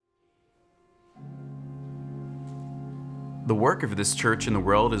The work of this church in the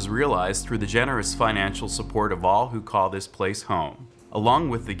world is realized through the generous financial support of all who call this place home. Along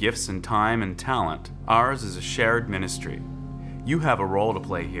with the gifts and time and talent, ours is a shared ministry. You have a role to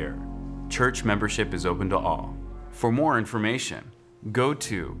play here. Church membership is open to all. For more information, go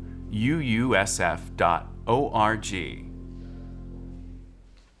to uusf.org.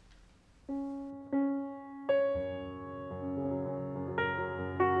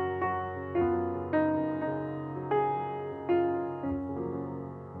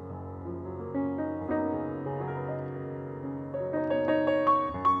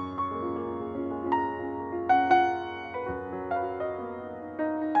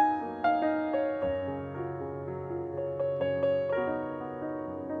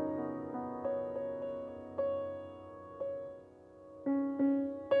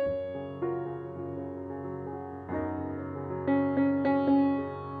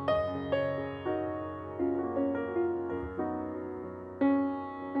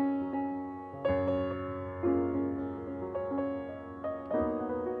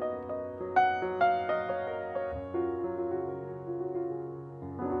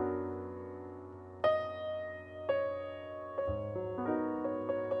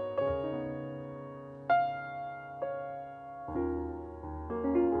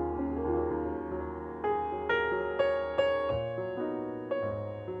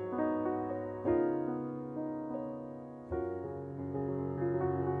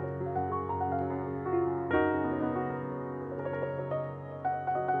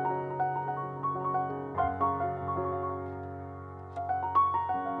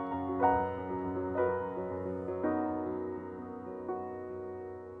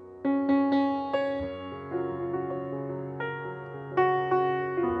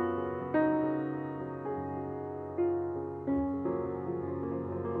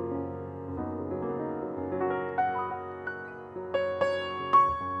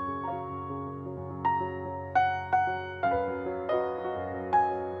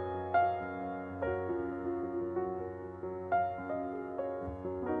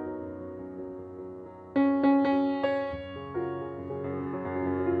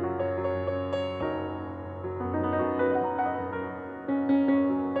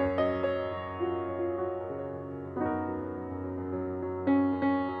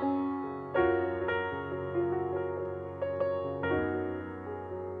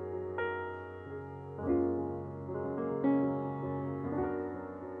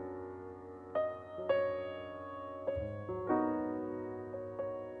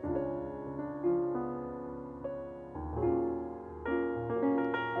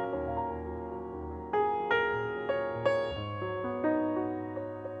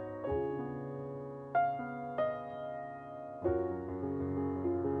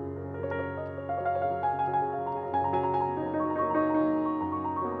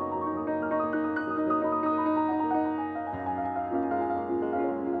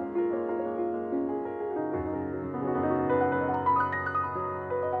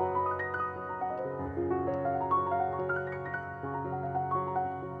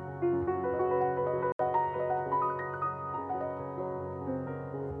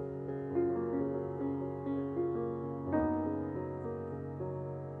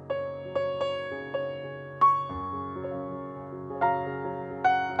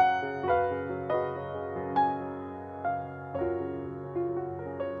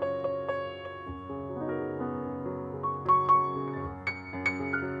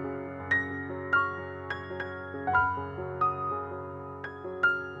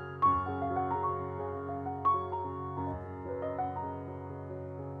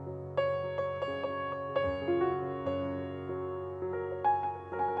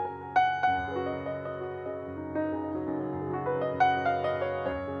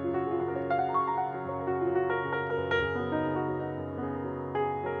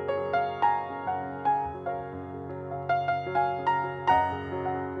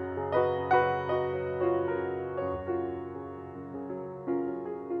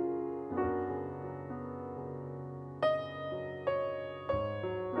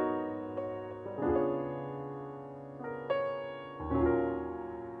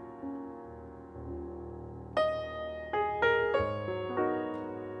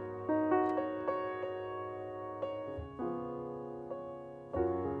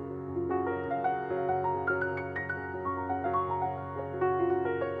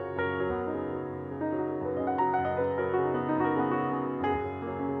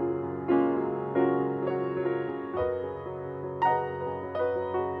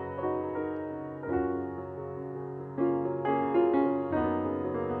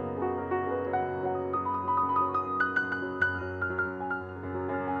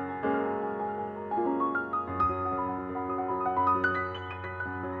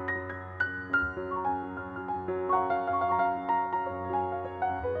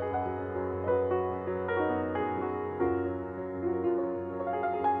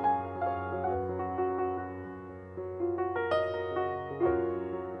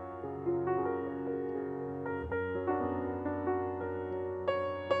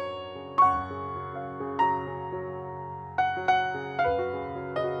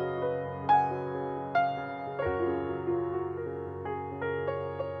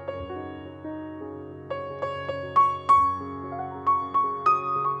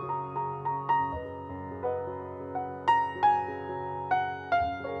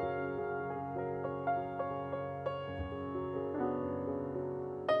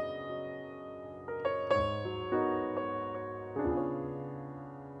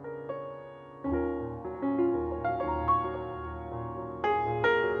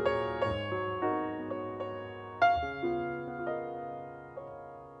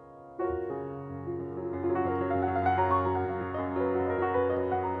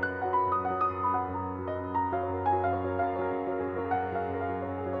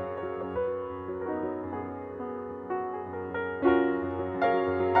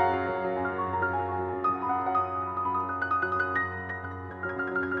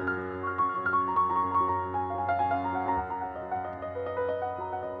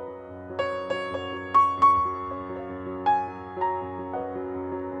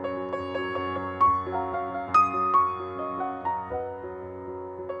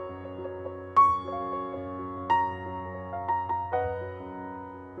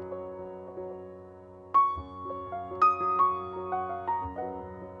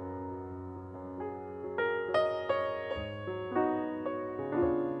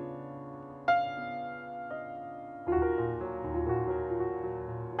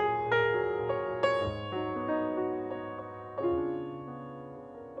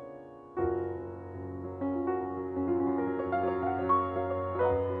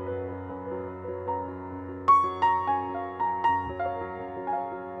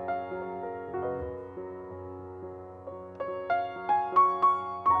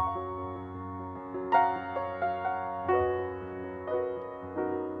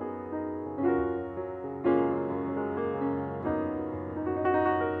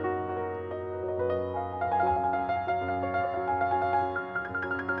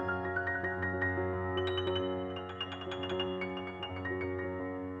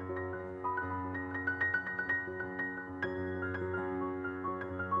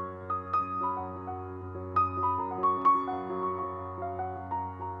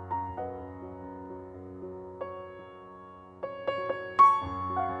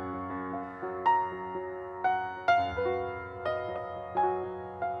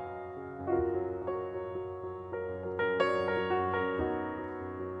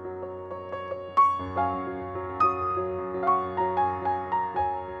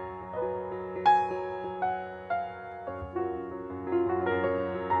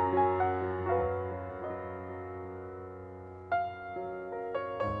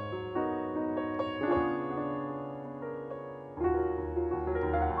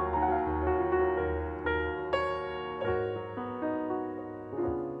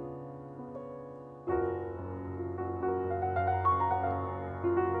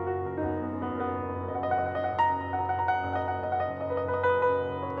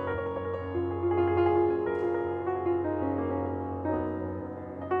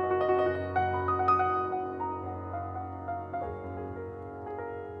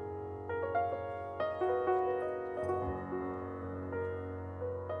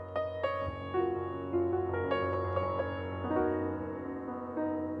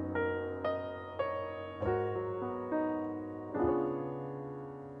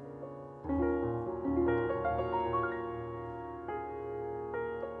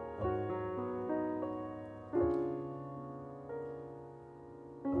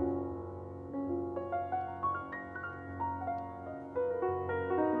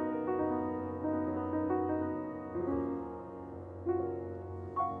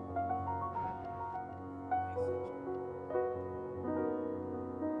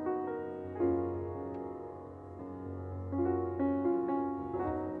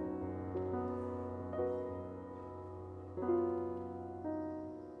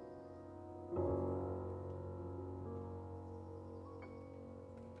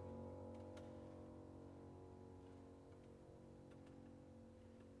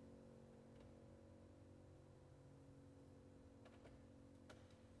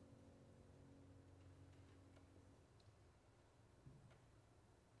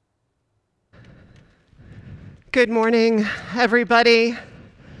 Good morning, everybody.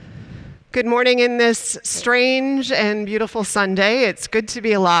 Good morning in this strange and beautiful Sunday. It's good to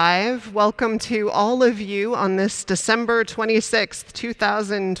be alive. Welcome to all of you on this December 26th,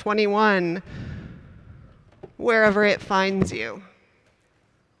 2021, wherever it finds you.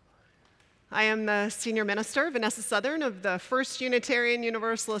 I am the Senior Minister, Vanessa Southern, of the First Unitarian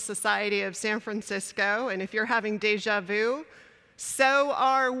Universalist Society of San Francisco, and if you're having deja vu, so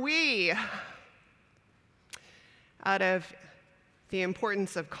are we. Out of the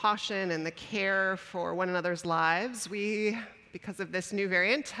importance of caution and the care for one another's lives, we, because of this new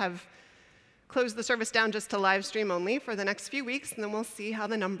variant, have closed the service down just to live stream only for the next few weeks, and then we'll see how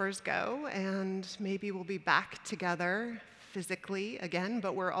the numbers go, and maybe we'll be back together physically again,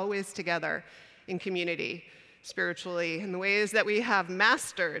 but we're always together in community, spiritually, in the ways that we have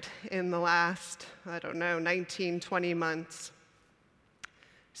mastered in the last, 19, 20 months.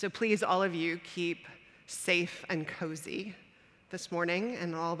 So please, all of you, keep safe and cozy this morning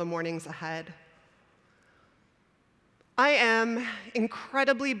and all the mornings ahead. I am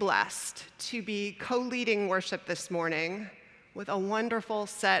incredibly blessed to be co-leading worship this morning with a wonderful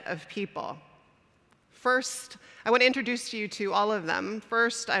set of people. First, I want to introduce you to all of them.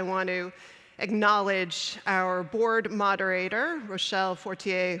 First, I want to acknowledge our board moderator, Rochelle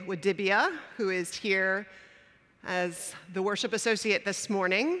Fortier-Wadibia, who is here as the worship associate this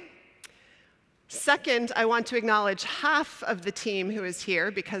morning. Second, I want to acknowledge half of the team who is here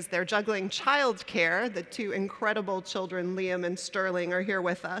because they're juggling childcare. The two incredible children, Liam and Sterling, are here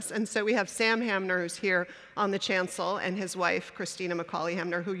with us. And so we have Sam Hamner, who's here on the chancel, and his wife, Christina McCauley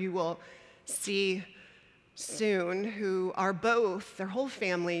Hamner, who you will see soon, who are both, their whole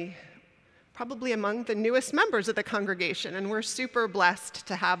family, probably among the newest members of the congregation. And we're super blessed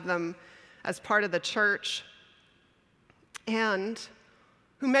to have them as part of the church. And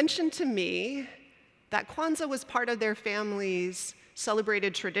who mentioned to me that Kwanzaa was part of their family's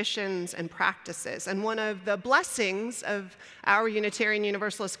celebrated traditions and practices. And one of the blessings of our Unitarian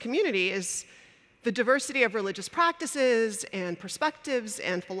Universalist community is the diversity of religious practices and perspectives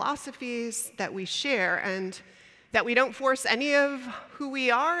and philosophies that we share, and that we don't force any of who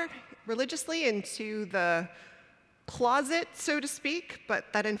we are religiously into the closet, so to speak, but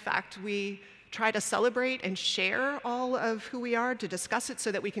that in fact we try to celebrate and share all of who we are, to discuss it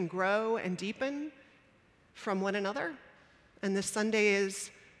so that we can grow and deepen from one another. And this Sunday is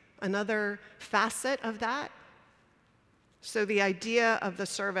another facet of that. So the idea of the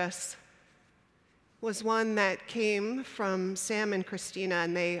service was one that came from Sam and Christina,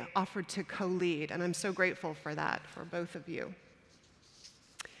 and they offered to co-lead, and I'm so grateful for that, for both of you.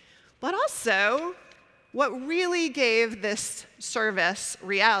 But also, what really gave this service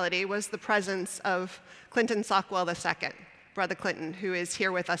reality was the presence of Clinton Sockwell II, Brother Clinton, who is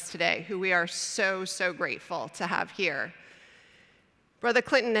here with us today, who we are so, so grateful to have here. Brother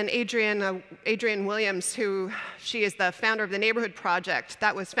Clinton and Adrienne Williams, who she is the founder of the Neighborhood Project,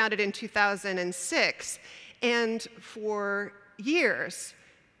 that was founded in 2006, and for years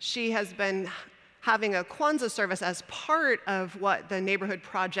she has been having a Kwanzaa service as part of what the Neighborhood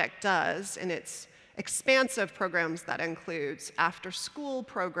Project does in its expansive programs that includes after-school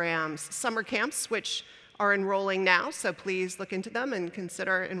programs, summer camps, which are enrolling now, so please look into them and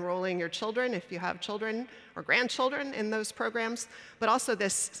consider enrolling your children if you have children or grandchildren in those programs, but also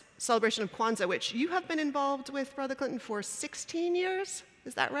this celebration of Kwanzaa, which you have been involved with, Brother Clinton, for 16 years,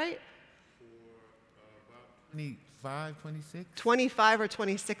 is that right? For about 25, 26? 25 or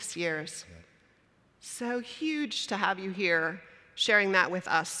 26 years. Yeah. So huge to have you here sharing that with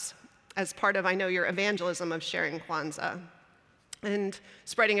us as part of, I know, your evangelism of sharing Kwanzaa and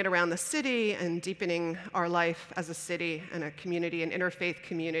spreading it around the city and deepening our life as a city and a community, an interfaith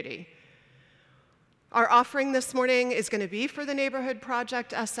community. Our offering this morning is going to be for the Neighborhood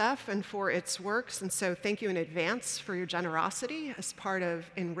Project SF and for its works, and so thank you in advance for your generosity as part of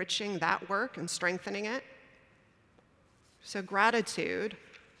enriching that work and strengthening it. So gratitude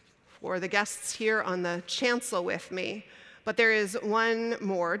for the guests here on the chancel with me. But there is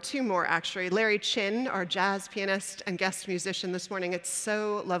two more actually. Larry Chin, our jazz pianist and guest musician this morning. It's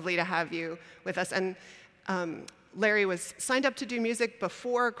so lovely to have you with us. And Larry was signed up to do music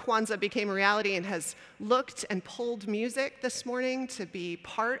before Kwanzaa became a reality and has looked and pulled music this morning to be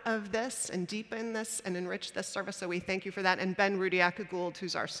part of this and deepen this and enrich this service. So we thank you for that. And Ben Rudiaka-Gould,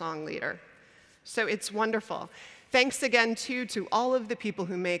 who's our song leader. So it's wonderful. Thanks again, too, to all of the people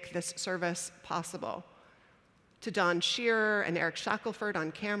who make this service possible. To Don Shearer and Eric Shackelford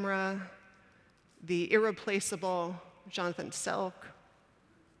on camera, the irreplaceable Jonathan Selk,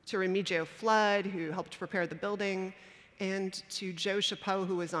 to Remigio Flood, who helped prepare the building, and to Joe Chapeau,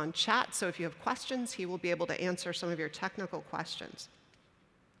 who is on chat. So if you have questions, he will be able to answer some of your technical questions.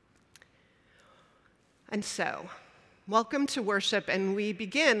 And so, welcome to worship, and we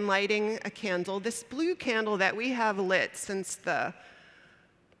begin lighting a candle, this blue candle that we have lit since the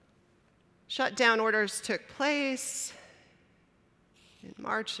shutdown orders took place in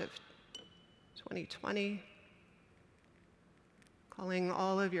March of 2020, calling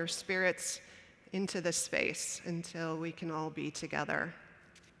all of your spirits into this space until we can all be together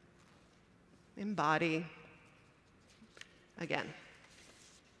in body again.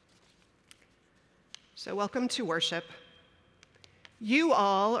 So welcome to worship. You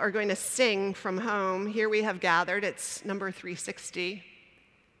all are going to sing from home. Here we have gathered. It's number 360.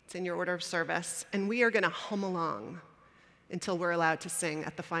 It's in your order of service. And we are going to hum along until we're allowed to sing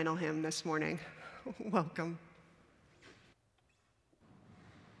at the final hymn this morning. Welcome.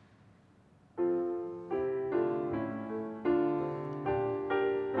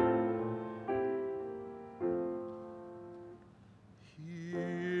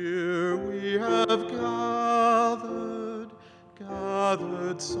 Here we have gathered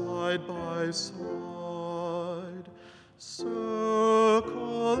side by side,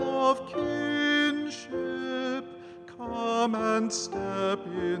 circle of kinship, come and step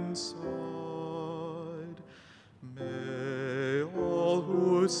inside. May all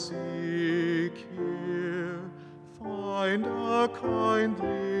who seek here find a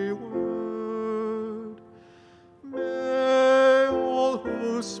kindly word. May all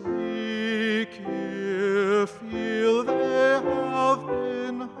who speak here feel they have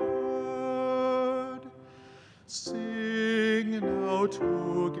been heard. Sing now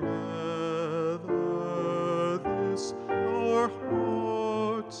together this our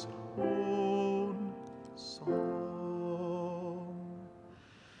heart's own song.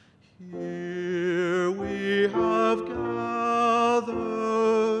 Here we have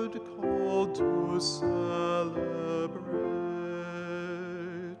gathered, called to celebrate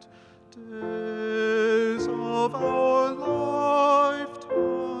days of our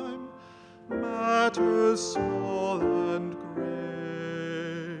lifetime, matters small and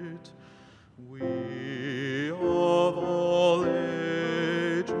great. We of all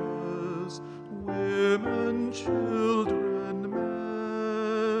ages, women, children,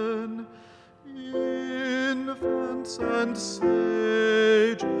 men, infants and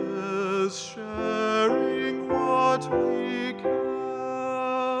sages, sharing what we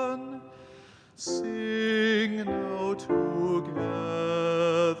can, sing now together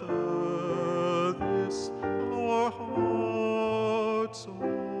this our heart's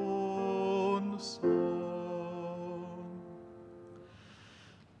own song.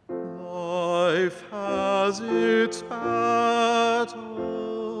 Life has its battles,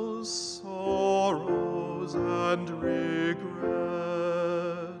 sorrows and regret,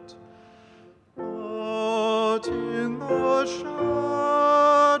 but in the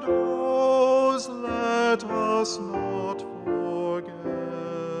shadows let us not forget.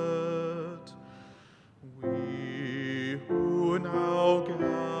 We who now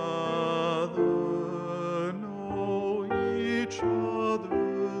gather know each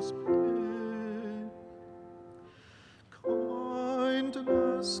other's pain.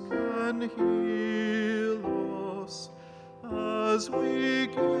 Kindness can heal us as we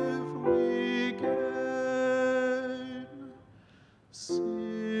give, we gain.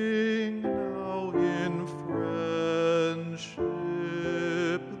 Sing now in friendship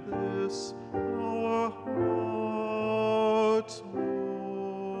this our heart's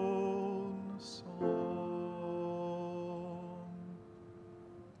own song.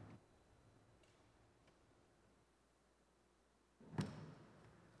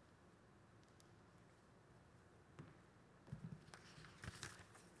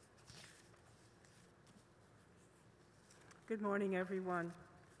 Good morning, everyone.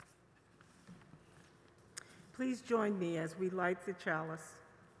 Please join me as we light the chalice.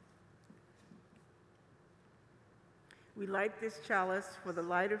 We light this chalice for the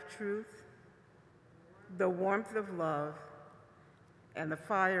light of truth, the warmth of love, and the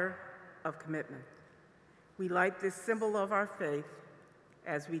fire of commitment. We light this symbol of our faith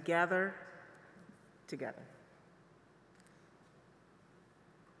as we gather together.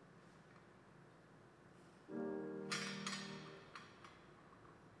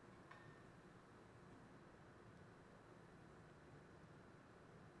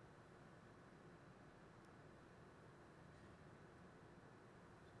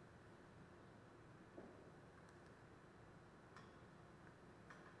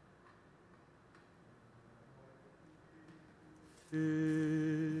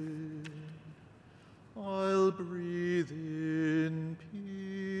 I'll breathe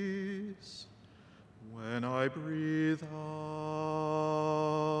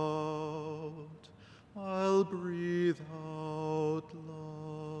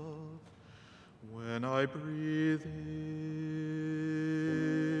When I breathe in,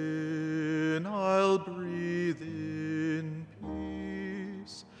 I'll breathe in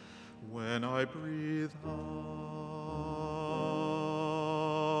peace. When I breathe out,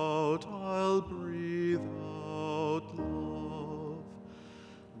 I'll breathe out love.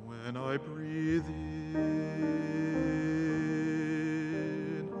 When I breathe in,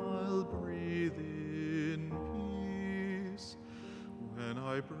 I'll breathe in peace. When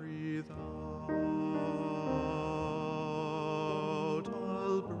I breathe out,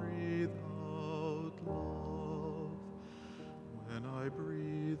 I'll breathe out love. When I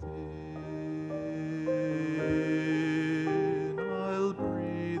breathe in, I'll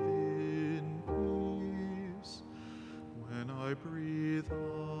breathe in peace. When I breathe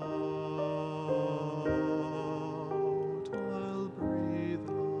out, I'll breathe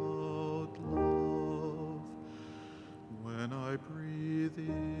out love. When I breathe in,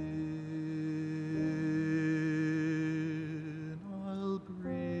 I'll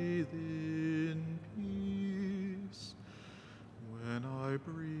breathe in peace. When I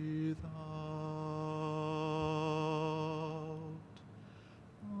breathe out,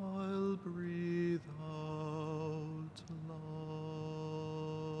 I'll breathe out love.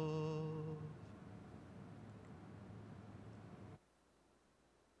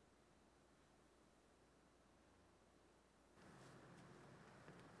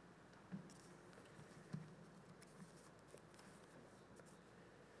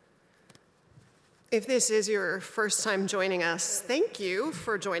 If this is your first time joining us, thank you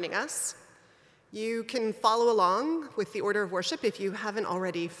for joining us. You can follow along with the order of worship. If you haven't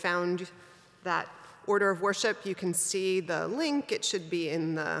already found that order of worship, you can see the link. It should be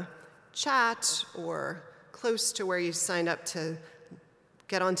in the chat or close to where you signed up to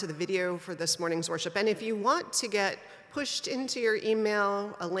get onto the video for this morning's worship. And if you want to get pushed into your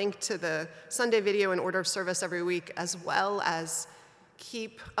email a link to the Sunday video and order of service every week, as well as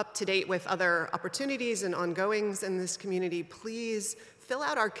keep up to date with other opportunities and ongoings in this community, please fill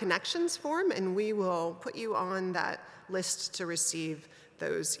out our connections form and we will put you on that list to receive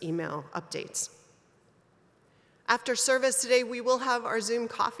those email updates. After service today, we will have our Zoom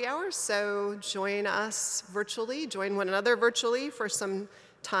coffee hour, so join us virtually, join one another virtually for some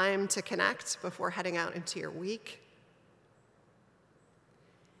time to connect before heading out into your week.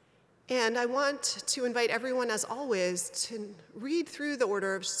 And I want to invite everyone, as always, to read through the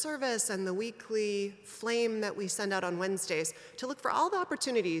order of service and the weekly flame that we send out on Wednesdays, to look for all the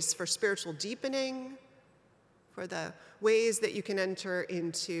opportunities for spiritual deepening, for the ways that you can enter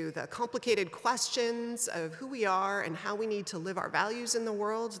into the complicated questions of who we are and how we need to live our values in the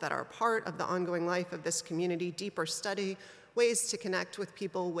world that are part of the ongoing life of this community, deeper study, ways to connect with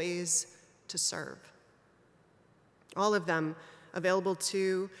people, ways to serve. All of them available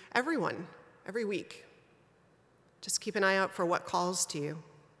to everyone every week. Just keep an eye out for what calls to you.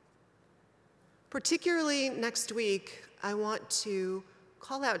 Particularly next week, I want to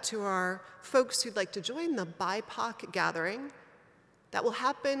call out to our folks who'd like to join the BIPOC gathering that will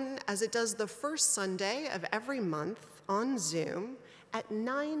happen as it does the first Sunday of every month on Zoom at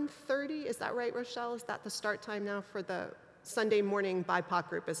 9:30. Is that right, Rochelle? Is that the start time now for the Sunday morning BIPOC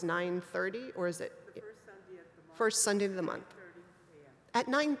group is 9:30, or is it? The first Sunday of the month. First Sunday of the month. 9:30 a.m. At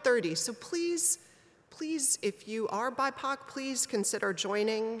 9:30. So please, if you are BIPOC, please consider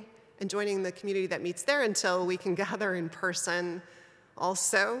joining the community that meets there until we can gather in person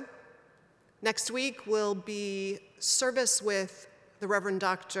also. Next week will be service with the Reverend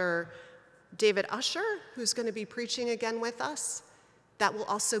Dr. David Usher, who's going to be preaching again with us. That will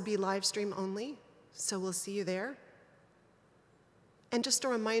also be live stream only, so we'll see you there. And just a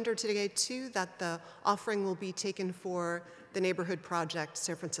reminder today, too, that the offering will be taken for the Neighborhood Project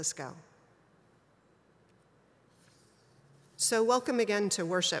San Francisco. So welcome again to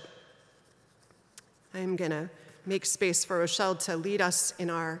worship. I'm going to make space for Rochelle to lead us in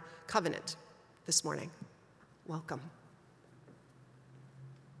our covenant this morning. Welcome.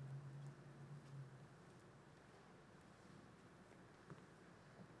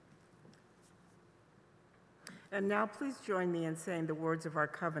 And now please join me in saying the words of our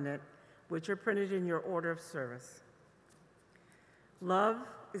covenant, which are printed in your order of service. Love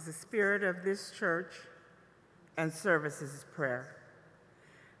is the spirit of this church, and service is prayer.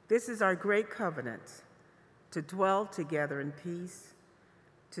 This is our great covenant, to dwell together in peace,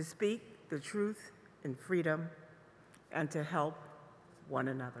 to speak the truth in freedom, and to help one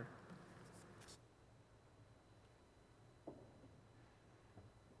another.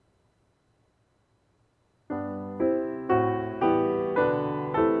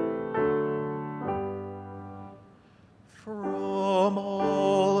 From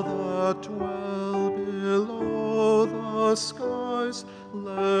all that dwell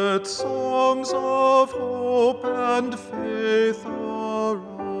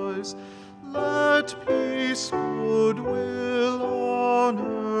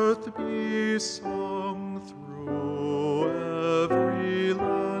sung through every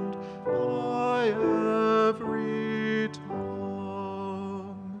land by every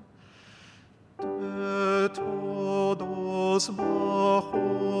tongue. De todos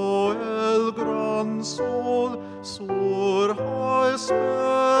bajo el gran sol, surja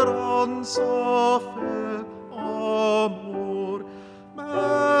esperanza, fe, amor,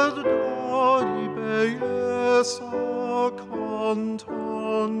 verdad y belleza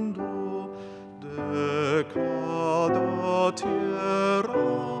cantando de cada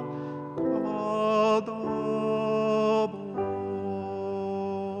tierra, cada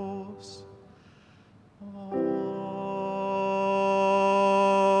voz.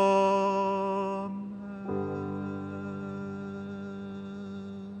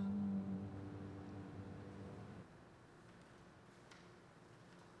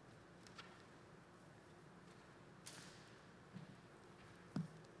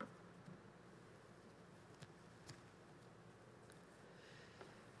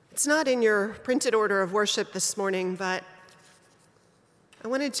 It's not in your printed order of worship this morning, but I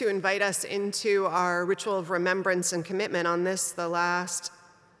wanted to invite us into our ritual of remembrance and commitment on this, the last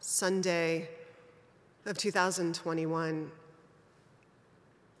Sunday of 2021.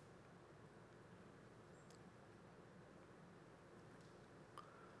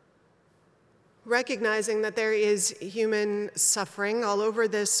 Recognizing that there is human suffering all over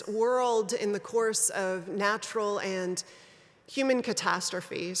this world in the course of natural and human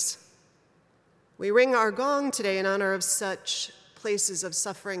catastrophes. We ring our gong today in honor of such places of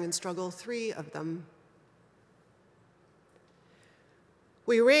suffering and struggle, 3 of them.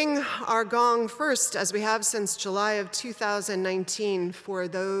 We ring our gong first, as we have since July of 2019, for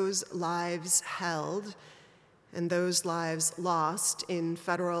those lives held and those lives lost in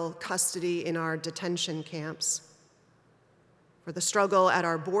federal custody in our detention camps, for the struggle at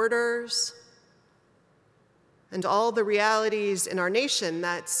our borders, and all the realities in our nation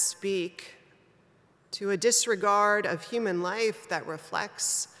that speak to a disregard of human life that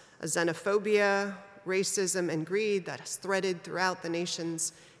reflects a xenophobia, racism, and greed that has threaded throughout the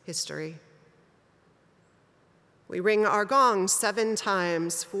nation's history. We ring our gong 7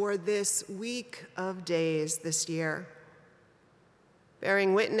 times for this week of days this year,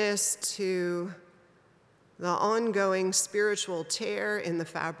 bearing witness to the ongoing spiritual tear in the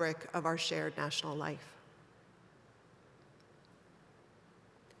fabric of our shared national life.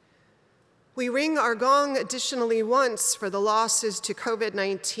 We ring our gong additionally once for the losses to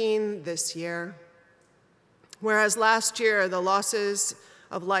COVID-19 this year. Whereas last year, the losses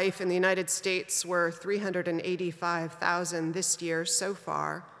of life in the United States were 385,000 this year so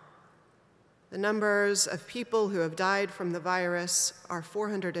far, the numbers of people who have died from the virus are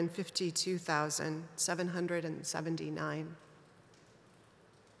 452,779.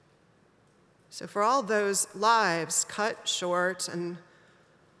 So for all those lives cut short and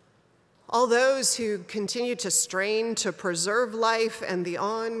all those who continue to strain to preserve life and the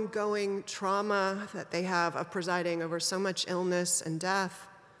ongoing trauma that they have of presiding over so much illness and death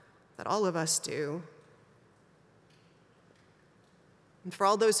that all of us do. And for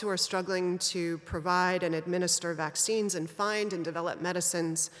all those who are struggling to provide and administer vaccines and find and develop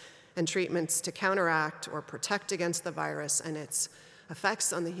medicines and treatments to counteract or protect against the virus and its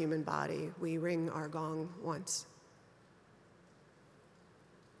effects on the human body, we ring our gong once.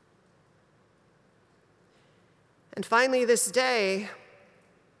 And finally, this day,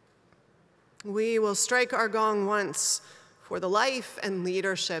 we will strike our gong once for the life and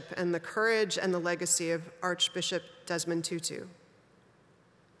leadership and the courage and the legacy of Archbishop Desmond Tutu,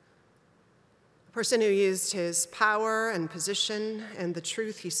 a person who used his power and position and the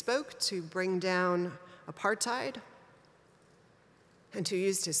truth he spoke to bring down apartheid, and who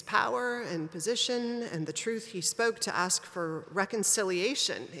used his power and position and the truth he spoke to ask for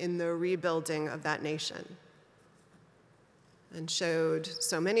reconciliation in the rebuilding of that nation, and showed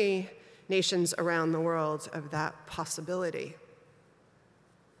so many nations around the world of that possibility,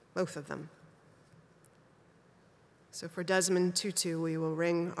 both of them. So for Desmond Tutu, we will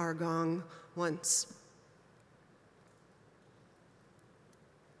ring our gong once.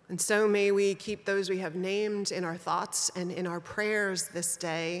 And so may we keep those we have named in our thoughts and in our prayers this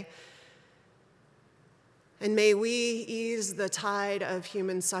day. And may we ease the tide of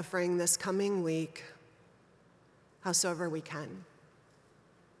human suffering this coming week, howsoever we can.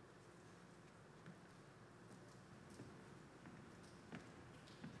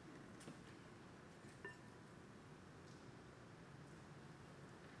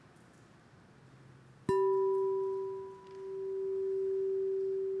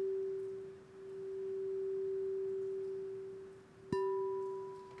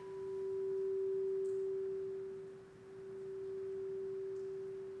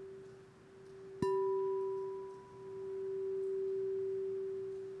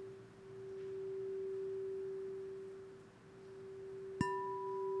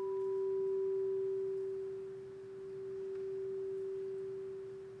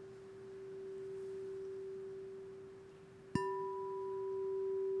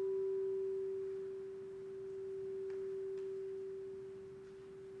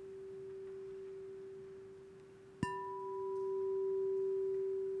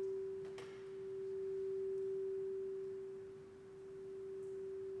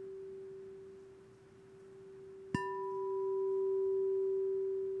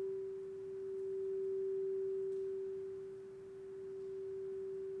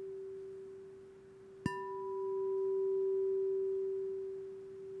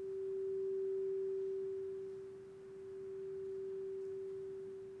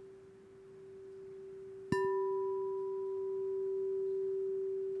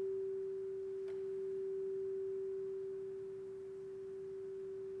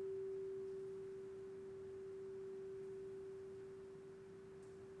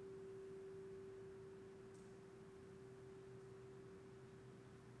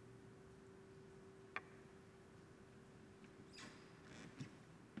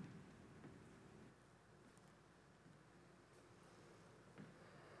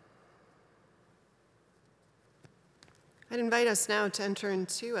 I'd invite us now to enter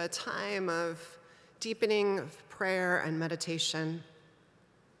into a time of deepening of prayer and meditation.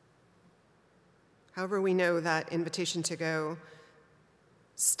 However, we know that invitation to go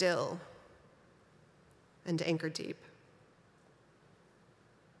still and anchor deep.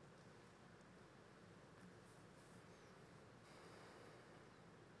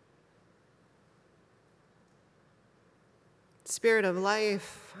 Spirit of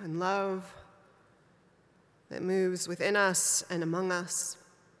life and love that moves within us and among us.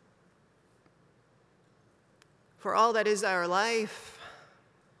 For all that is our life,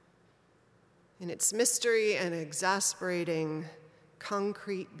 in its mystery and exasperating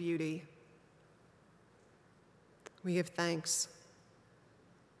concrete beauty, we give thanks.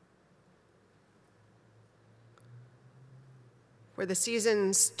 For the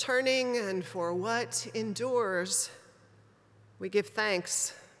seasons turning and for what endures, we give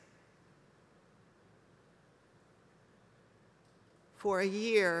thanks. For a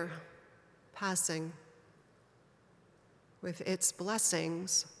year passing with its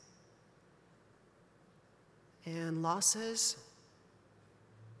blessings and losses,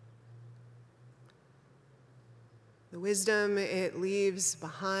 the wisdom it leaves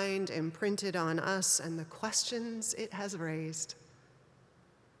behind imprinted on us, and the questions it has raised.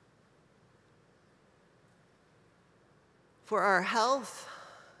 For our health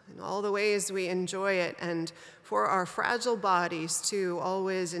and all the ways we enjoy it, and for our fragile bodies too,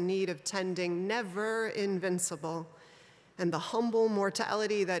 always in need of tending, never invincible, and the humble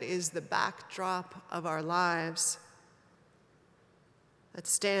mortality that is the backdrop of our lives, that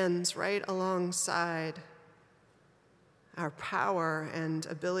stands right alongside our power and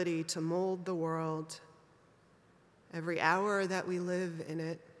ability to mold the world every hour that we live in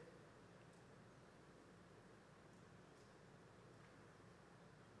it.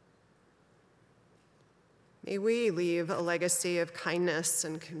 May we leave a legacy of kindness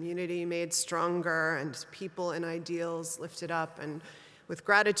and community made stronger, and people and ideals lifted up, and with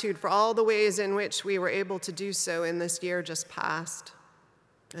gratitude for all the ways in which we were able to do so in this year just past,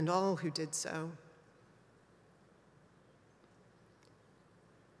 and all who did so.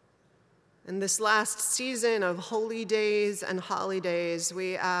 In this last season of holy days and holidays,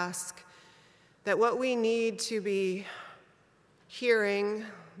 we ask that what we need to be hearing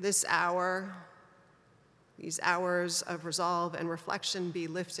this hour, these hours of resolve and reflection, be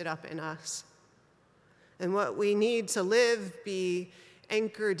lifted up in us. And what we need to live be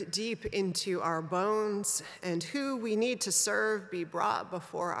anchored deep into our bones, and who we need to serve be brought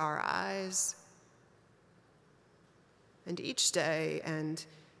before our eyes. And each day and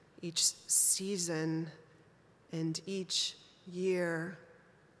each season and each year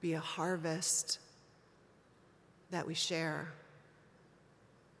be a harvest that we share.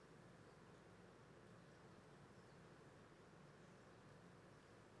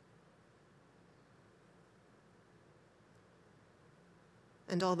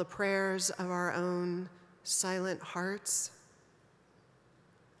 And all the prayers of our own silent hearts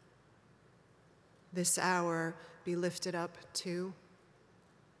this hour be lifted up too.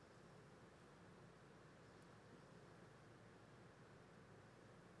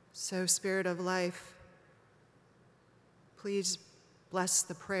 So, Spirit of life, please bless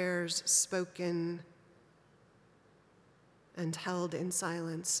the prayers spoken and held in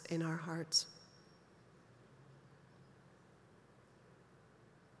silence in our hearts.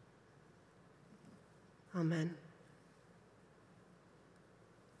 Amen.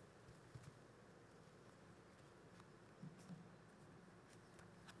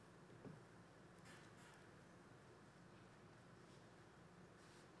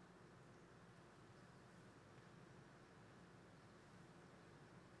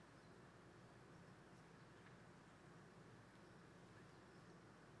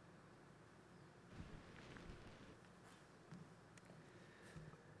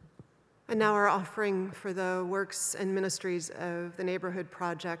 And now our offering for the works and ministries of the Neighborhood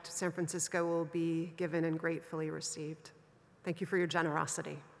Project San Francisco will be given and gratefully received. Thank you for your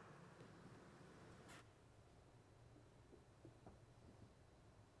generosity.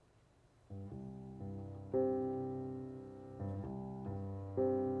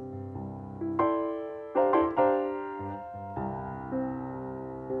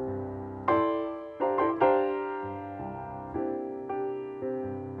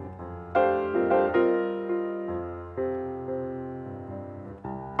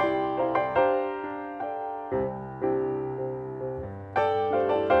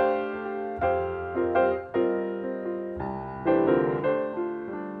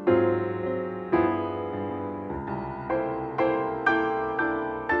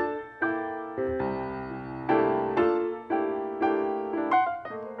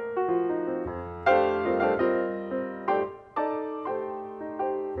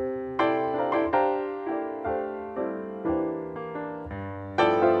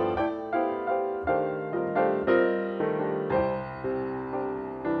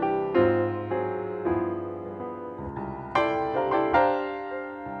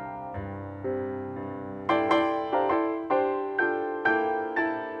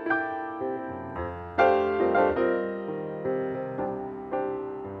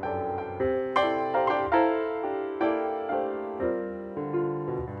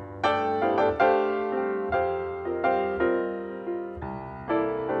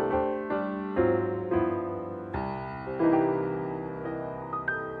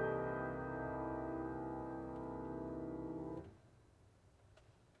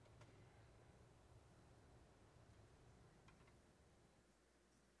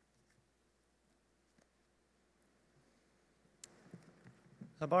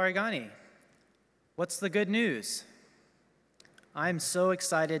 Habarigani, what's the good news? I'm so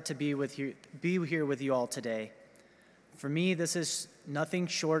excited to be here with you all today. For me, this is nothing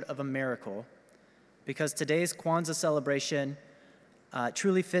short of a miracle, because today's Kwanzaa celebration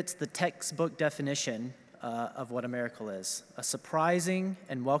truly fits the textbook definition of what a miracle is: a surprising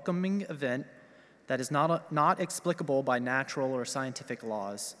and welcoming event that is not explicable by natural or scientific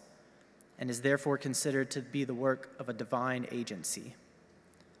laws, and is therefore considered to be the work of a divine agency.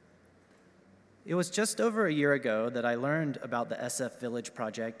 It was just over a year ago that I learned about the SF Village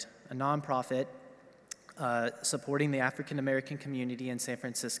Project, a nonprofit supporting the African American community in San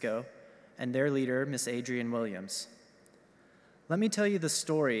Francisco, and their leader, Miss Adrienne Williams. Let me tell you the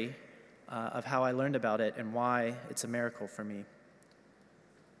story of how I learned about it and why it's a miracle for me.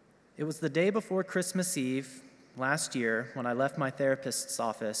 It was the day before Christmas Eve last year when I left my therapist's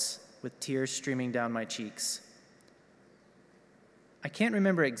office with tears streaming down my cheeks. I can't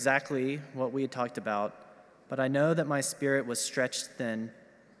remember exactly what we had talked about, but I know that my spirit was stretched thin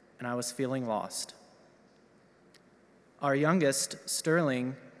and I was feeling lost. Our youngest,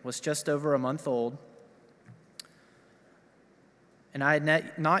 Sterling, was just over a month old, and I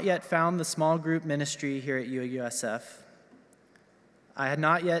had not yet found the small group ministry here at UUSF. I had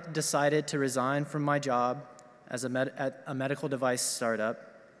not yet decided to resign from my job as at a medical device startup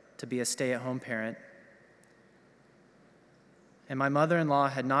to be a stay-at-home parent. And my mother-in-law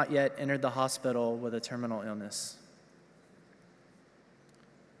had not yet entered the hospital with a terminal illness.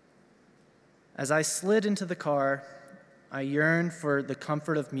 As I slid into the car, I yearned for the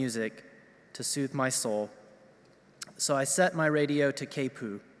comfort of music to soothe my soul. So I set my radio to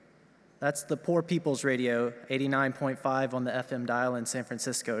KPOO. That's the Poor People's Radio, 89.5 on the FM dial in San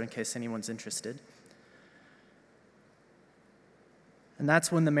Francisco, in case anyone's interested. And that's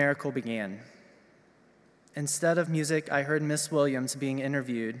when the miracle began. Instead of music, I heard Miss Williams being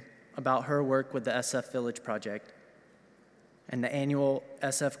interviewed about her work with the SF Village Project and the annual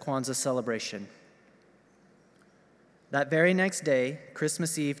SF Kwanzaa celebration. That very next day,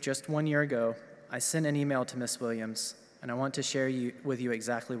 Christmas Eve, just 1 year ago, I sent an email to Miss Williams, and I want to share with you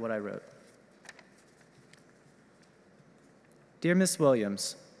exactly what I wrote. Dear Miss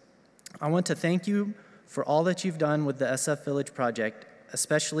Williams, I want to thank you for all that you've done with the SF Village Project,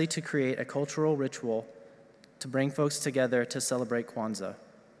 especially to create a cultural ritual to bring folks together to celebrate Kwanzaa.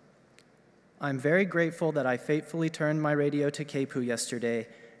 I'm very grateful that I faithfully turned my radio to KPOO yesterday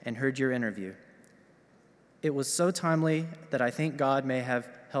and heard your interview. It was so timely that I think God may have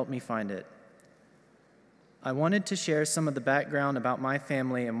helped me find it. I wanted to share some of the background about my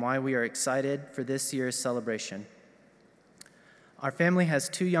family and why we are excited for this year's celebration. Our family has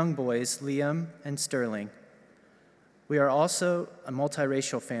 2 young boys, Liam and Sterling. We are also a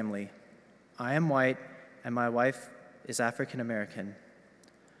multiracial family. I am white, and my wife is African American.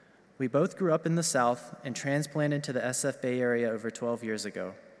 We both grew up in the South and transplanted to the SF Bay Area over 12 years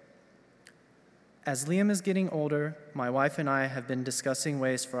ago. As Liam is getting older, my wife and I have been discussing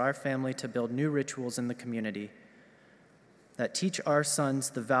ways for our family to build new rituals in the community that teach our sons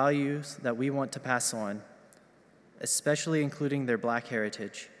the values that we want to pass on, especially including their Black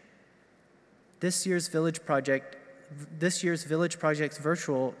heritage. This year's Village Project's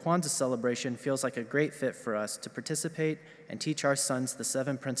virtual Kwanzaa celebration feels like a great fit for us to participate and teach our sons the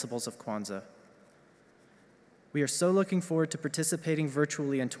 7 principles of Kwanzaa. We are so looking forward to participating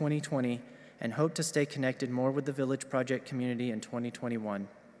virtually in 2020 and hope to stay connected more with the Village Project community in 2021.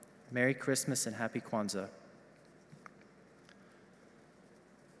 Merry Christmas and Happy Kwanzaa.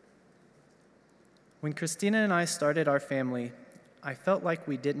 When Christina and I started our family, I felt like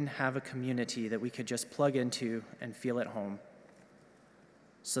we didn't have a community that we could just plug into and feel at home.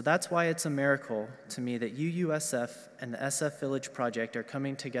 So that's why it's a miracle to me that UUSF and the SF Village Project are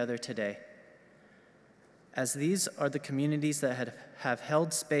coming together today, as these are the communities that have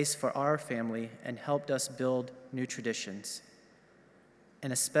held space for our family and helped us build new traditions,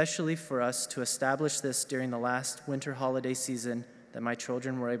 and especially for us to establish this during the last winter holiday season that my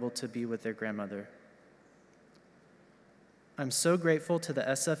children were able to be with their grandmother. I'm so grateful to the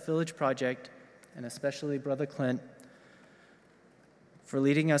SF Village Project, and especially Brother Clint, for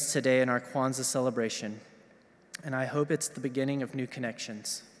leading us today in our Kwanzaa celebration, and I hope it's the beginning of new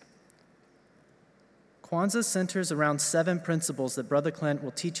connections. Kwanzaa centers around 7 principles that Brother Clint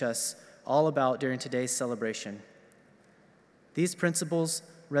will teach us all about during today's celebration. These principles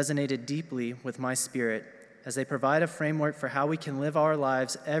resonated deeply with my spirit as they provide a framework for how we can live our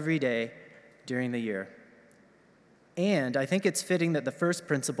lives every day during the year. And I think it's fitting that the first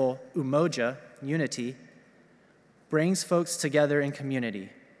principle, umoja, unity, brings folks together in community.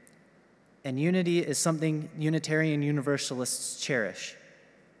 And unity is something Unitarian Universalists cherish.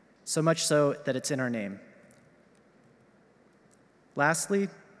 so much so that it's in our name. Lastly,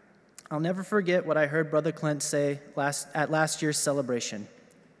 I'll never forget what I heard Brother Clint say at last year's celebration.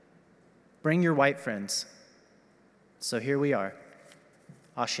 Bring your white friends. So here we are.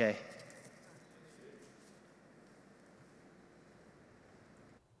 Ashe.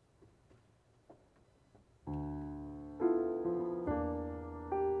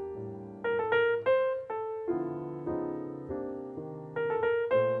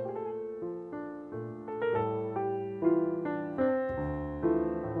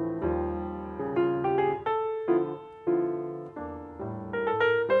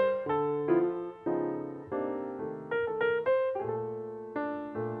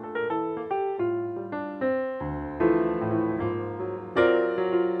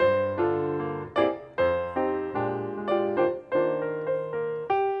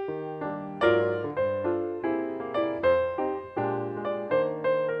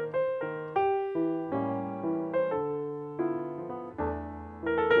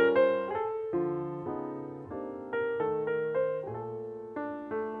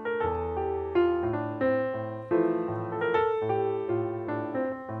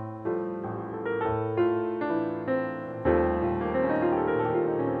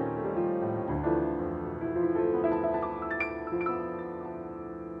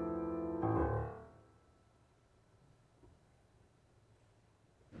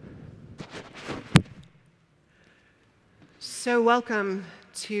 So welcome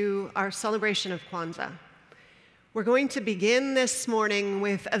to our celebration of Kwanzaa. We're going to begin this morning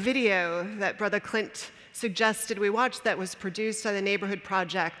with a video that Brother Clint suggested we watch that was produced by the Neighborhood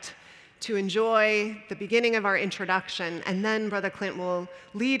Project to enjoy the beginning of our introduction, and then Brother Clint will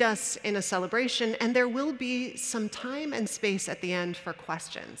lead us in a celebration, and there will be some time and space at the end for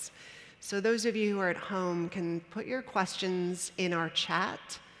questions. So those of you who are at home can put your questions in our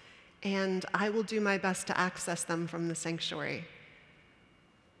chat, and I will do my best to access them from the sanctuary.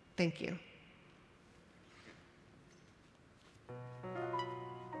 Thank you.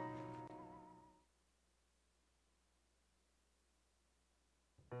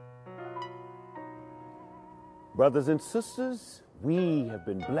 Brothers and sisters, we have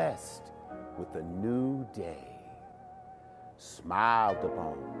been blessed with a new day, smiled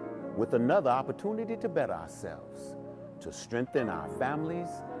upon with another opportunity to better ourselves, to strengthen our families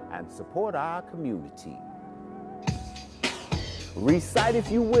and support our community. Recite, if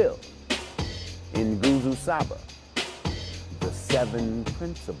you will, in Nguzo Saba, the 7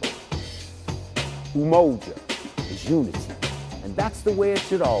 principles. Umoja is unity, and that's the way it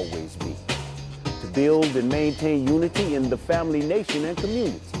should always be. To build and maintain unity in the family, nation, and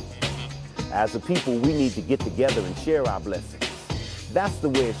community. As a people, we need to get together and share our blessings. That's the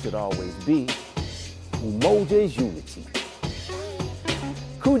way it should always be. Umoja is unity.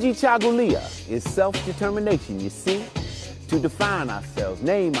 Kujichagulia is self-determination, you see, to define ourselves,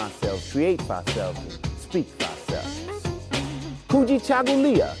 name ourselves, create for ourselves, and speak for ourselves.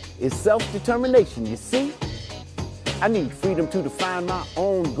 Kujichagulia is self-determination, you see. I need freedom to define my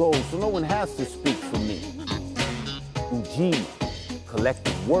own goals, so no one has to speak for me. Ujima,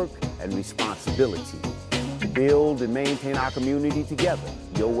 collective work and responsibility, to build and maintain our community together.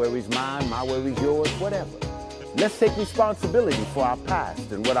 Your worry's mine, my worry's yours, whatever. Let's take responsibility for our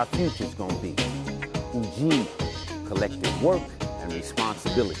past and what our future's gonna be. Ujima, collective work and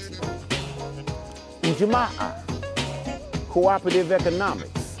responsibility. Ujamaa, cooperative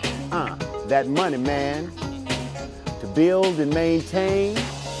economics. That money, man. To build and maintain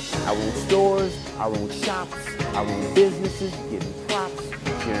our own stores, our own shops, our own businesses, getting props,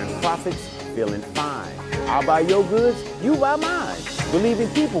 sharing profits, feeling fine. I'll buy your goods, you buy mine. Believing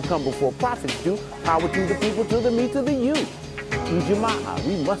people come before profits do. Power to the people, to the me, to the you. Ujamaa,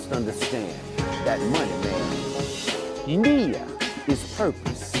 we must understand that money, man. Nia is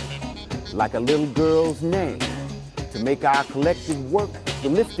purpose, like a little girl's name, to make our collective work the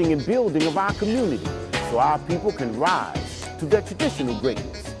lifting and building of our community, so our people can rise to their traditional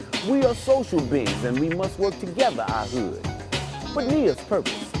greatness. We are social beings and we must work together, our hood. But Nia's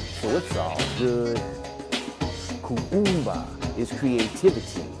purpose, so it's all good. Kuumba is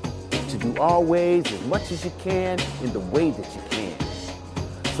creativity, to do always as much as you can in the way that you can.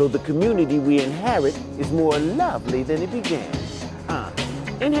 So the community we inherit is more lovely than it began.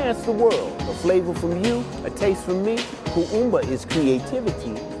 Enhance the world, a flavor from you, a taste from me. Kuumba is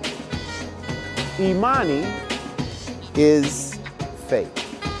creativity. Imani is faith.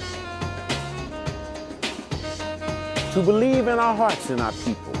 To believe in our hearts and our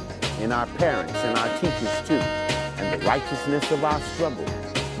people, in our parents and our teachers too, and the righteousness of our struggle.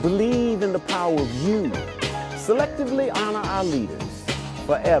 Believe in the power of you. Selectively honor our leaders.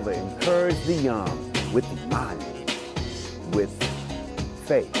 forever encourage the young with imani, with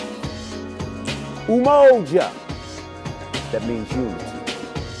faith. Umoja, that means unity.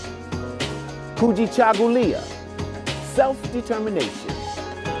 Kujichagulia, self-determination.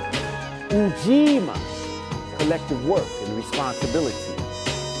 Ujima, collective work and responsibility.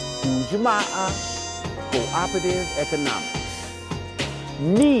 Ujamaa, cooperative economics.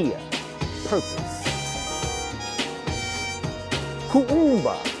 Nia, purpose.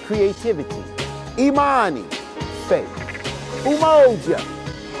 Kuumba, creativity. Imani, faith. Umoja,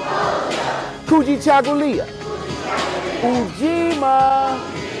 kujichagulia. Ujima,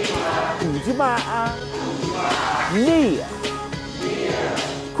 ujamaa. Nia,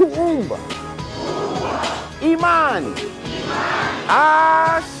 kuumba. Imani,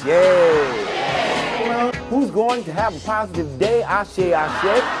 Ashe. Who's going to have a positive day? Ashe,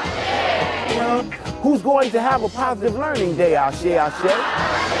 Ashe. Who's going to have a positive learning day? Ashe, Ashe.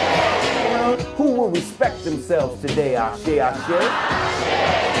 Who will respect themselves today? Ashe, Ashe.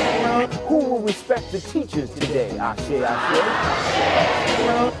 Who will respect the teachers today? Ashe, Ashe.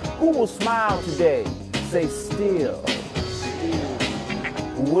 Who will smile today? Say still.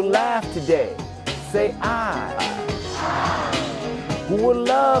 Who will laugh today? Say I. Who will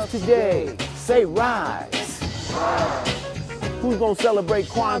love today? Say rise. Who's gonna celebrate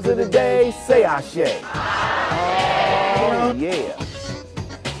Kwanzaa today? Say Ashe. Oh yeah.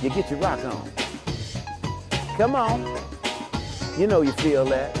 You get your rock on. Come on. You know you feel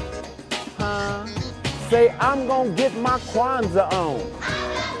that. Huh? Say I'm gonna get my Kwanzaa on.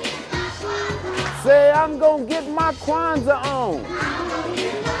 Say I'm gonna get my Kwanzaa on.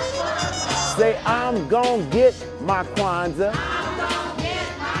 Say I'm gonna get my Kwanzaa.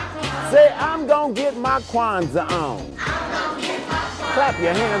 Say I'm gonna get my Kwanzaa on. Clap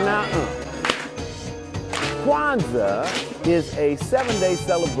your hands now. Kwanzaa is a 7-day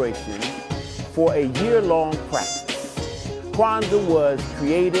celebration for a year-long practice. Kwanzaa was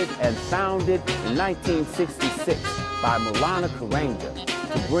created and founded in 1966 by Maulana Karenga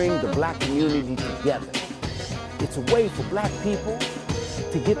to bring the black community together. It's a way for black people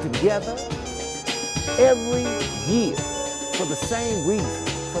to get together every year for the same reason,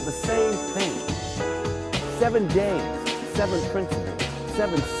 for the same thing. 7 days, 7 principles,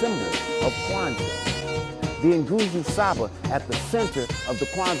 7 symbols of Kwanzaa. The Nguzo Saba at the center of the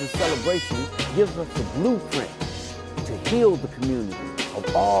Kwanzaa celebration gives us a blueprint to heal the community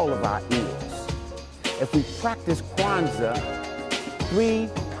of all of our ills. If we practice Kwanzaa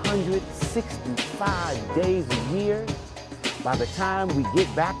 365 days a year, by the time we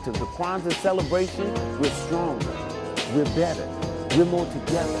get back to the Kwanzaa celebration, we're stronger, we're better, we're more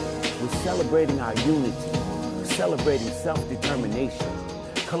together. We're celebrating our unity. We're celebrating self-determination.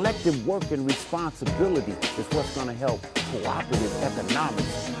 Collective work and responsibility is what's going to help cooperative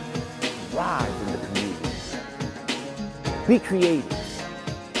economics rise in the community. Be creative.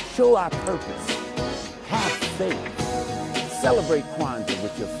 Show our purpose. Have faith. Celebrate Kwanzaa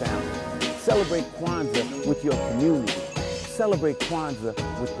with your family. Celebrate Kwanzaa with your community. Celebrate Kwanzaa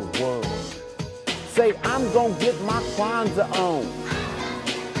with the world. Say, I'm gonna get my Kwanzaa on.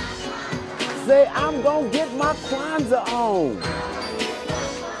 Say, I'm gonna get my Kwanzaa on.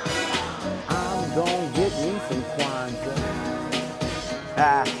 I'm gonna get me some Kwanzaa.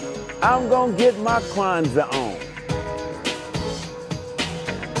 I'm gonna get my Kwanzaa on.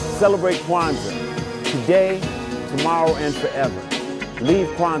 Celebrate Kwanzaa today, tomorrow, and forever. Leave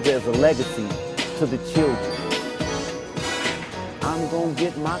Kwanzaa as a legacy to the children. I'm gonna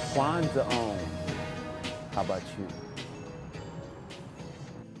get my Kwanzaa on. How about you?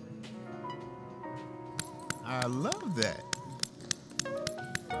 I love that.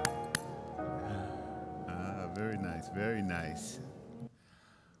 Very nice, very nice.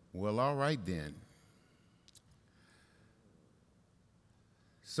 Well, all right then.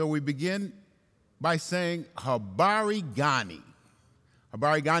 So we begin by saying Habari Gani.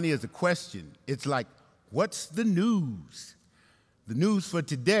 Habari Gani is a question. It's like, what's the news? The news for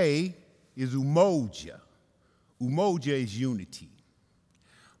today is Umoja. Umoja is unity.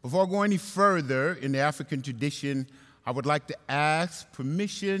 Before I go any further in the African tradition, I would like to ask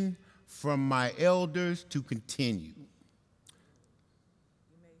permission from my elders to continue.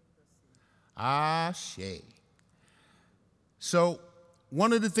 Ashe. So,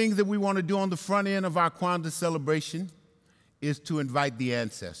 one of the things that we want to do on the front end of our Kwanzaa celebration is to invite the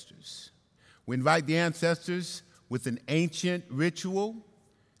ancestors. We invite the ancestors with an ancient ritual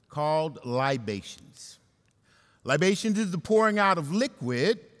called libations. Libations is the pouring out of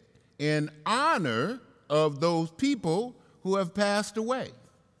liquid in honor of those people who have passed away.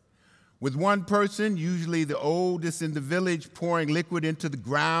 with one person, usually the oldest in the village, pouring liquid into the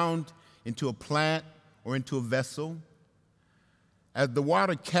ground, into a plant, or into a vessel. As the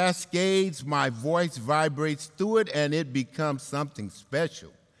water cascades, my voice vibrates through it, and it becomes something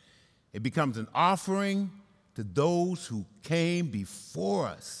special. It becomes an offering to those who came before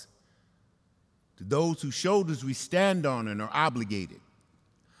us, to those whose shoulders we stand on and are obligated.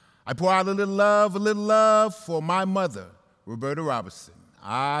 I pour out a little love for my mother, Roberta Robertson.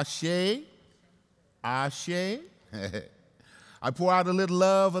 Ashe, Ashe. I pour out a little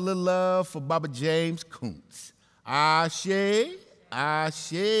love for Baba James Kuntz. Ashe,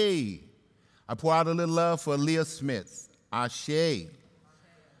 Ashe. I pour out a little love for Leah Smith. Ashe.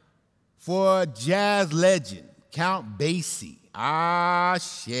 For jazz legend, Count Basie.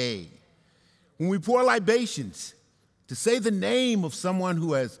 Ashe. When we pour libations, to say the name of someone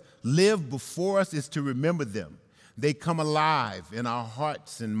who has lived before us is to remember them. They come alive in our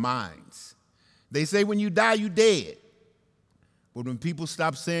hearts and minds. They say when you die, you're dead. But when people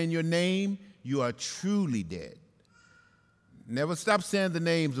stop saying your name, you are truly dead. Never stop saying the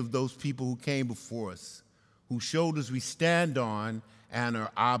names of those people who came before us, whose shoulders we stand on and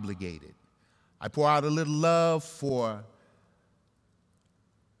are obligated. I pour out a little love for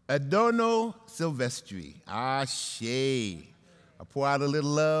Adorno Silvestri. Ashe. I pour out a little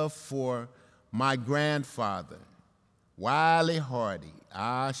love for my grandfather, Wiley Hardy.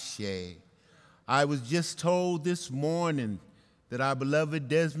 Ashe. I was just told this morning that our beloved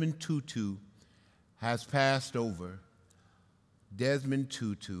Desmond Tutu has passed over. Desmond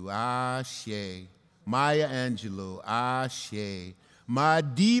Tutu, Ashe. Maya Angelou, Ashe.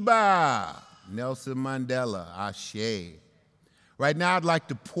 Madiba, Nelson Mandela, Ashe. Right now I'd like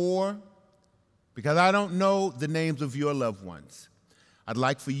to pour, because I don't know the names of your loved ones. I'd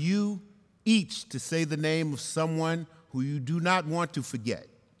like for you each to say the name of someone who you do not want to forget,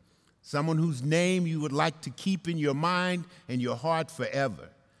 someone whose name you would like to keep in your mind and your heart forever.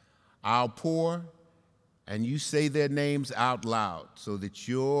 I'll pour, and you say their names out loud so that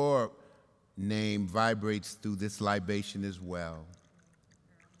your name vibrates through this libation as well.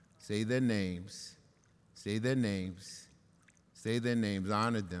 Say their names. Say their names. Say their names.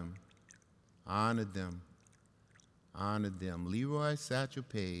 Honor them. Honor them. Honor them. Leroy Satchel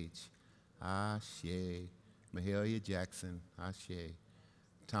Paige. Ashe. Mahalia Jackson. Ashe.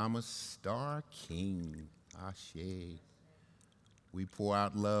 Thomas Starr King. Ashe. We pour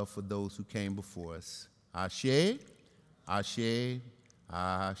out love for those who came before us. Ashe. Ashe.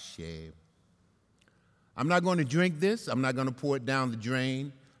 Ashe. I'm not going to drink this. I'm not going to pour it down the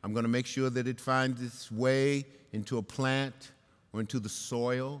drain. I'm going to make sure that it finds its way into a plant or into the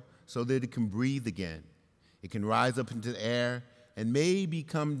soil so that it can breathe again. It can rise up into the air and maybe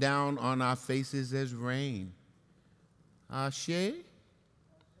come down on our faces as rain. Ashe.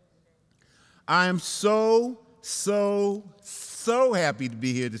 I am so happy to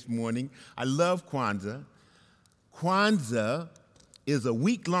be here this morning. I love Kwanzaa. Kwanzaa is a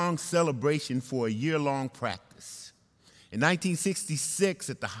week-long celebration for a year-long practice. In 1966,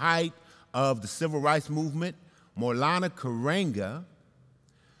 at the height of the civil rights movement, Maulana Karenga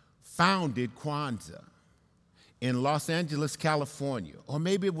founded Kwanzaa in Los Angeles, California. Or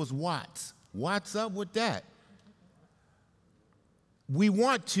maybe it was Watts. What's up with that? We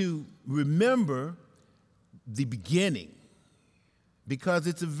want to remember the beginning because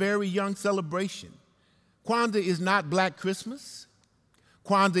it's a very young celebration. Kwanzaa is not Black Christmas.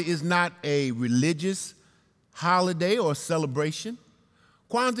 Kwanzaa is not a religious holiday or celebration.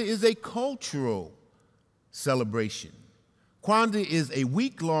 Kwanzaa is a cultural celebration. Kwanzaa is a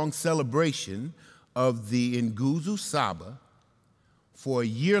week-long celebration of the Nguzo Saba for a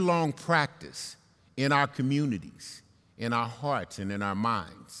year-long practice in our communities, in our hearts, and in our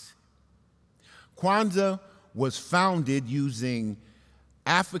minds. Kwanzaa was founded using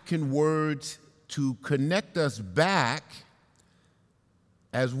African words to connect us back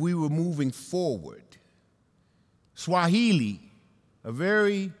as we were moving forward. Swahili, a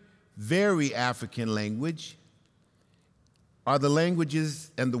very, very African language, are the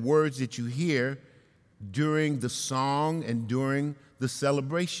languages and the words that you hear during the song and during the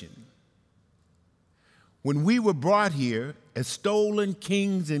celebration. When we were brought here as stolen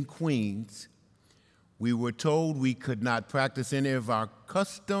kings and queens, we were told we could not practice any of our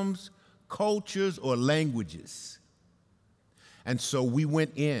customs, cultures, or languages. And so we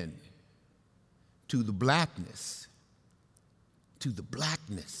went in to the blackness, to the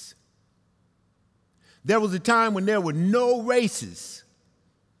blackness. There was a time when there were no races,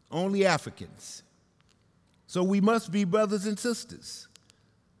 only Africans. So we must be brothers and sisters.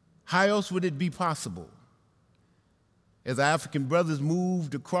 How else would it be possible? As our African brothers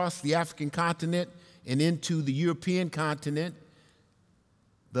moved across the African continent and into the European continent,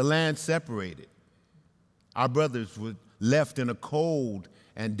 the land separated. Our brothers were left in a cold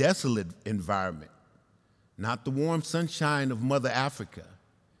and desolate environment, not the warm sunshine of Mother Africa,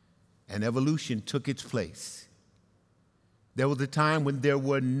 and evolution took its place. There was a time when there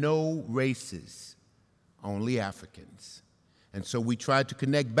were no races, only Africans. And so we tried to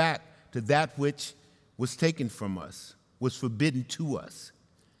connect back to that which was taken from us, was forbidden to us.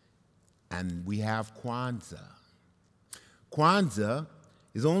 And we have Kwanzaa. Kwanzaa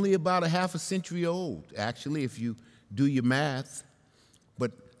is only about a half a century old, actually, if you do your math.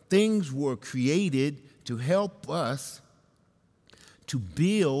 But things were created to help us to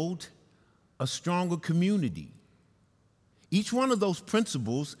build a stronger community. Each one of those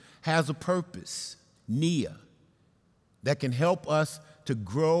principles has a purpose, Nia, that can help us to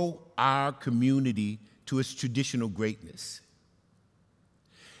grow our community to its traditional greatness.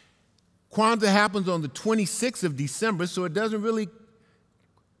 Kwanzaa happens on the 26th of December, so it doesn't really,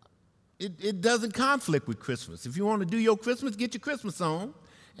 it doesn't conflict with Christmas. If you want to do your Christmas, get your Christmas on,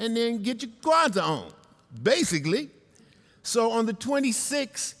 and then get your Kwanzaa on, basically. So on the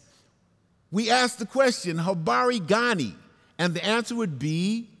 26th, we asked the question, Habari Gani? And the answer would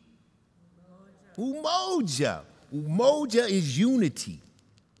be Umoja. Umoja is unity.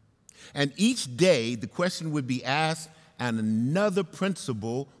 And each day, the question would be asked and another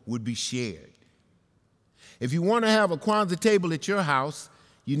principle would be shared. If you want to have a Kwanzaa table at your house,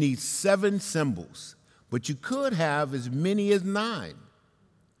 you need 7 symbols, but you could have as many as 9.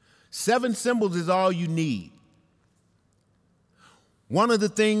 7 symbols is all you need. One of the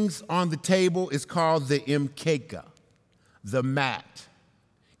things on the table is called the mkeka, the mat.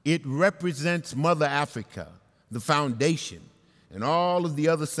 It represents Mother Africa, the foundation, and all of the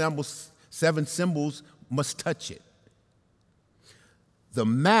other symbols, 7 symbols, must touch it. The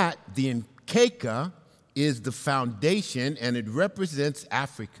mat, the mkeka, is the foundation, and it represents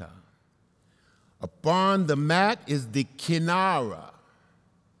Africa. Upon the mat is the kinara.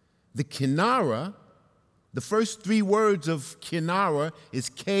 The kinara, the first 3 words of kinara is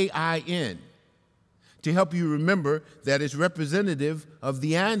K-I-N, to help you remember that it's representative of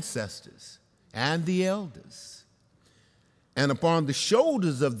the ancestors and the elders. And upon the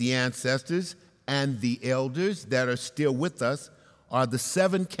shoulders of the ancestors and the elders that are still with us are the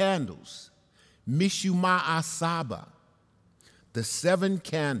 7 candles, Mishuma Asaba, the 7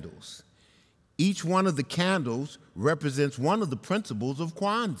 candles. Each one of the candles represents one of the principles of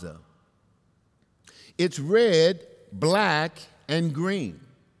Kwanzaa. It's red, black, and green,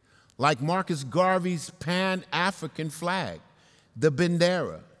 like Marcus Garvey's Pan-African flag, the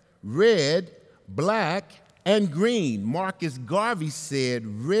Bendera. Red, black, and green. Marcus Garvey said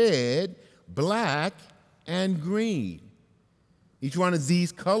red, black, and green. Each one of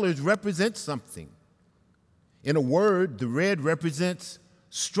these colors represents something. In a word, the red represents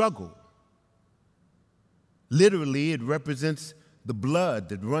struggle. Literally, it represents the blood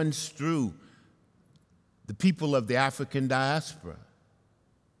that runs through the people of the African diaspora.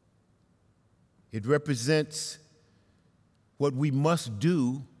 It represents what we must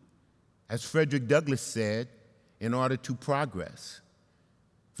do, as Frederick Douglass said, in order to progress.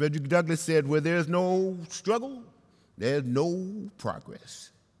 Frederick Douglass said, where there's no struggle, there's no progress.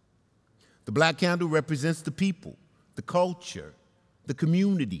 The black candle represents the people, the culture, the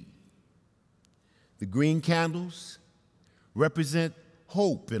community. The green candles represent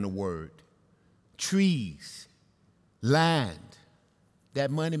hope, in a word, trees, land,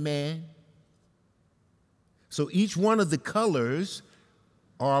 that money man. So each one of the colors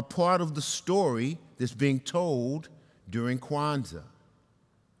are a part of the story that's being told during Kwanzaa.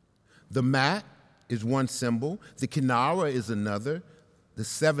 The mat is one symbol, the kinara is another, the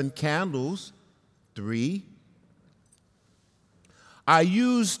 7 candles, 3. I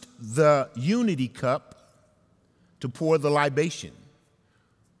used the unity cup to pour the libation.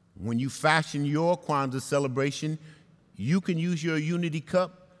 When you fashion your Kwanzaa celebration, you can use your unity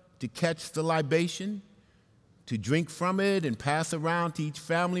cup to catch the libation, to drink from it and pass around to each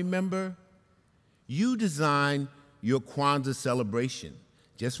family member. You design your Kwanzaa celebration.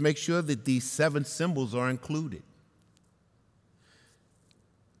 Just make sure that these 7 symbols are included.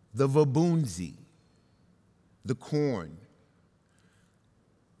 The vabunzi, the corn.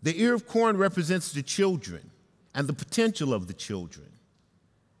 The ear of corn represents the children and the potential of the children.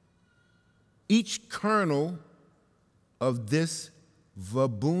 Each kernel of this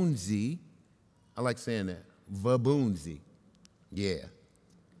vabunzi, I like saying that, vabunzi, yeah.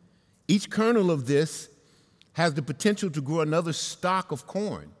 Each kernel of this has the potential to grow another stalk of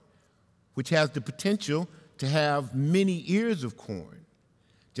corn, which has the potential to have many ears of corn,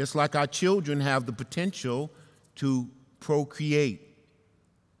 just like our children have the potential to procreate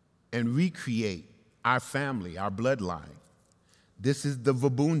and recreate our family, our bloodline. This is the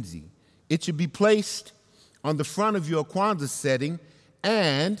vabunzi. It should be placed on the front of your Kwanzaa setting,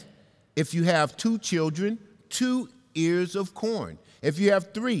 and if you have 2 children, 2 ears of corn. If you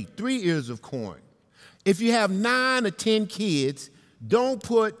have 3 ears of corn. If you have 9 or 10 kids, don't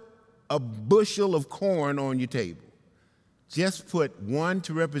put a bushel of corn on your table. Just put 1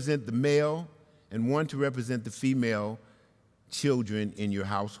 to represent the male and 1 to represent the female children in your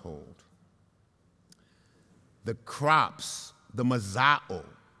household. The crops, the mazao,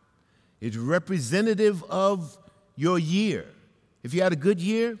 is representative of your year. If you had a good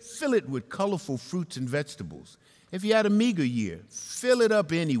year, fill it with colorful fruits and vegetables. If you had a meager year, fill it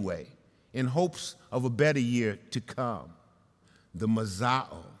up anyway in hopes of a better year to come. The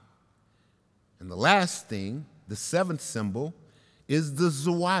mazao. And the last thing, the 7th symbol, is the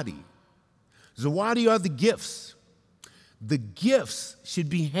zawadi. Zawadi are the gifts. The gifts should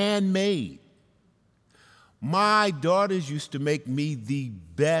be handmade. My daughters used to make me the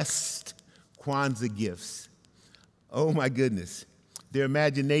best Kwanzaa gifts. Oh my goodness. Their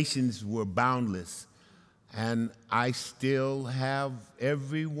imaginations were boundless, and I still have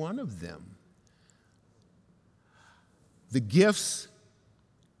every one of them. The gifts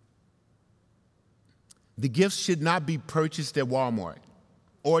should not be purchased at Walmart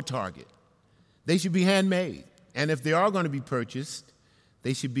or Target. They should be handmade. And if they are going to be purchased,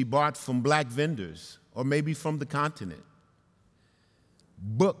 they should be bought from black vendors or maybe from the continent.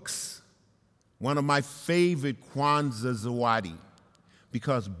 Books, one of my favorite Kwanzaa zawadi,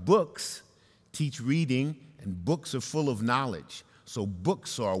 because books teach reading and books are full of knowledge. So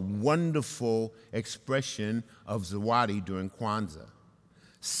books are a wonderful expression of zawadi during Kwanzaa.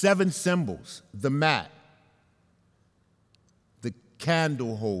 7 symbols, the mat, the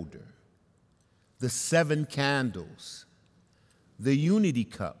candle holder, the 7 candles, the unity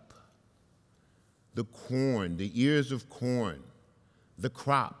cup, the corn, the ears of corn, the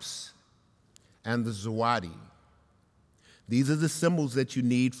crops, and the zawadi. These are the symbols that you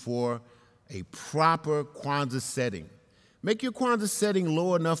need for a proper Kwanzaa setting. Make your Kwanzaa setting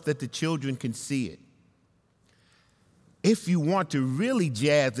low enough that the children can see it. If you want to really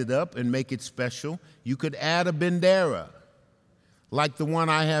jazz it up and make it special, you could add a bendera, like the one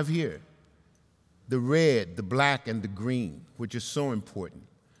I have here. The red, the black, and the green, which is so important.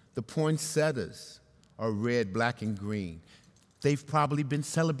 The poinsettias are red, black, and green. They've probably been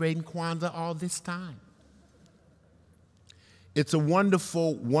celebrating Kwanzaa all this time. It's a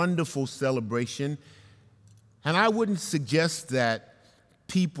wonderful, wonderful celebration, and I wouldn't suggest that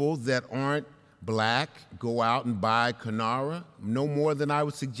people that aren't black go out and buy Kinara, no more than I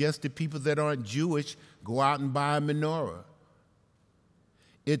would suggest that people that aren't Jewish go out and buy a menorah.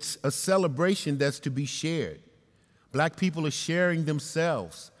 It's a celebration that's to be shared. Black people are sharing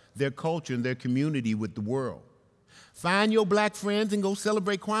themselves, their culture, and their community with the world. Find your black friends and go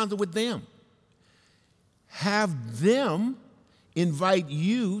celebrate Kwanzaa with them. Have them invite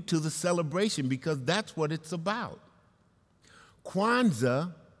you to the celebration, because that's what it's about.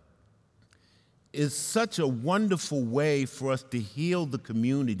 Kwanzaa is such a wonderful way for us to heal the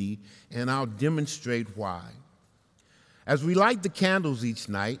community, and I'll demonstrate why. As we light the candles each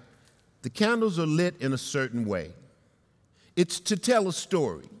night, the candles are lit in a certain way. It's to tell a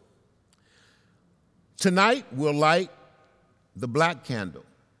story. Tonight, we'll light the black candle.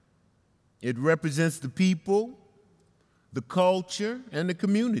 It represents the people, the culture, and the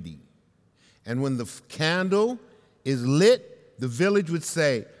community. And when the candle is lit, the village would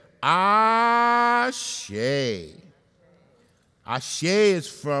say, Ashe. Ashe is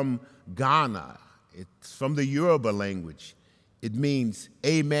from Ghana. It's from the Yoruba language. It means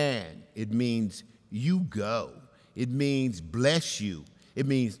amen. It means you go. It means bless you. It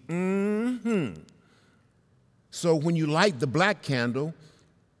means So when you light the black candle,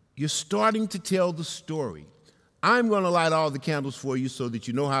 you're starting to tell the story. I'm going to light all the candles for you so that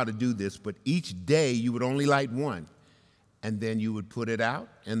you know how to do this, but each day you would only light one. And then you would put it out,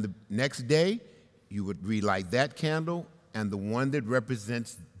 and the next day you would relight that candle and the one that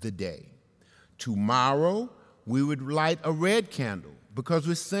represents the day. Tomorrow we would light a red candle, because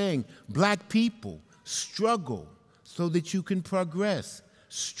we're saying, black people, struggle so that you can progress.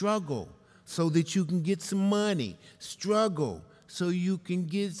 Struggle so that you can get some money. Struggle so you can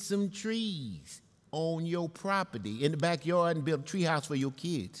get some trees on your property in the backyard and build a tree house for your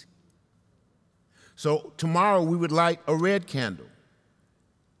kids. So tomorrow we would light a red candle.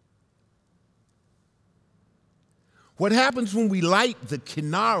 What happens when we light the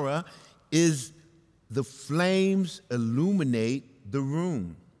Kinara is the flames illuminate the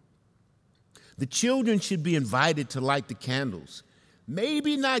room. The children should be invited to light the candles.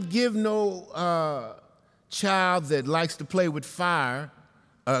 Maybe not give no child that likes to play with fire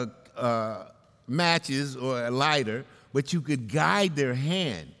matches or a lighter, but you could guide their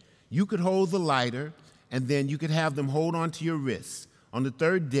hand. You could hold the lighter, and then you could have them hold onto your wrists. On the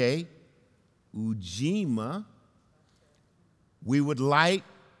third day, Ujima, we would light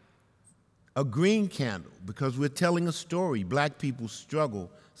a green candle because we're telling a story. Black people struggle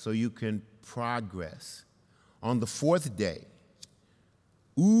so you can progress. On the fourth day,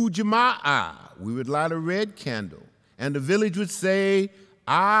 Ujamaa, we would light a red candle, and the village would say,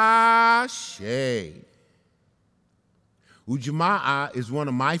 Ashe. Ujamaa is one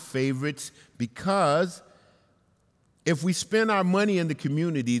of my favorites because if we spend our money in the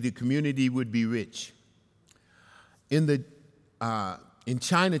community would be rich. In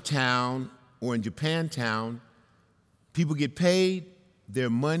Chinatown or in Japantown, people get paid, their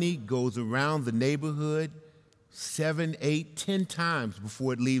money goes around the neighborhood 7, 8, 10 times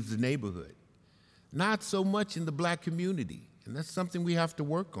before it leaves the neighborhood. Not so much in the black community, and that's something we have to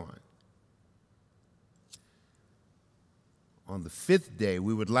work on. On the fifth day,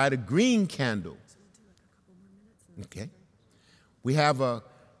 we would light a green candle. Okay. We have a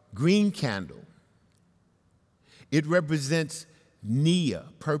green candle. It represents Nia,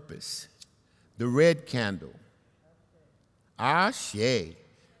 purpose. The red candle, Ashe,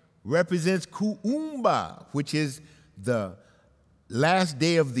 represents Kuumba, which is the last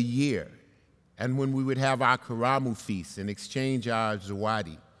day of the year, and when we would have our Karamu feast and exchange our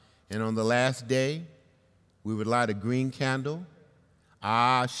Zawadi. And on the last day, we would light a green candle,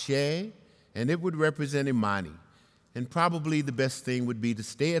 Ashe, and it would represent Imani. And probably the best thing would be to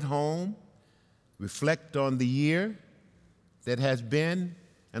stay at home, reflect on the year that has been,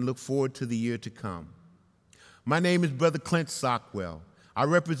 and look forward to the year to come. My name is Brother Clint Sockwell. I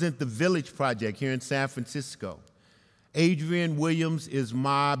represent the Village Project here in San Francisco. Adrienne Williams is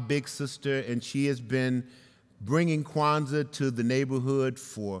my big sister, and she has been bringing Kwanzaa to the neighborhood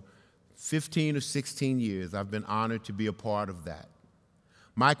for 15 or 16 years. I've been honored to be a part of that.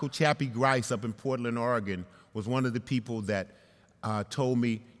 Michael Chappie Grice up in Portland, Oregon, was one of the people that told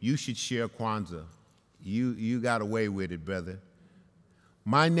me, you should share Kwanzaa. You got away with it, brother.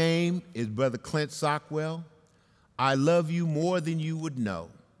 My name is Brother Clint Sockwell. I love you more than you would know.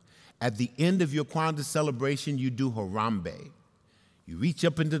 At the end of your Kwanzaa celebration, you do Harambe. You reach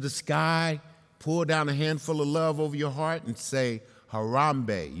up into the sky, pour down a handful of love over your heart, and say,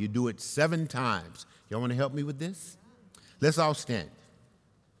 Harambe. You do it 7 times. Y'all want to help me with this? Let's all stand.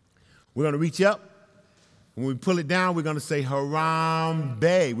 We're going to reach up. When we pull it down, we're going to say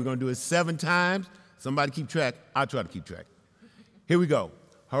Harambe. We're going to do it 7 times. Somebody keep track. I'll try to keep track. Here we go.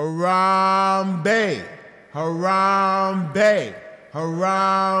 Harambe, Harambe,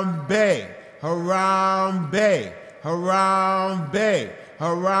 Harambe, Harambe, Harambe,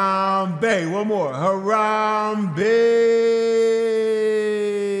 Harambe. One more. Harambe.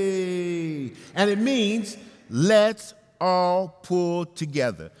 And it means let's all pull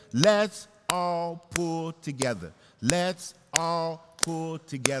together. Let's all pull together. Let's all pull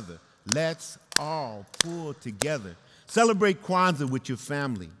together. Let's all pull together. Celebrate Kwanzaa with your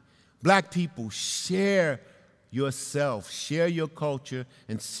family. Black people, share yourself, share your culture,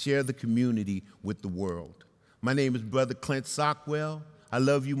 and share the community with the world. My name is Brother Clint Sockwell. I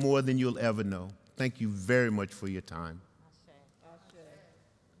love you more than you'll ever know. Thank you very much for your time.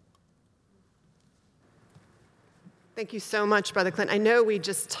 Thank you so much, Brother Clint. I know we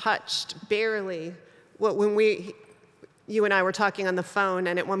just touched barely when you and I were talking on the phone,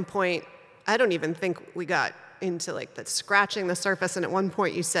 and at one point, I don't even think we got into like the scratching the surface, and at one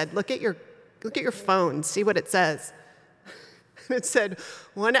point you said, look at your phone, see what it says. And it said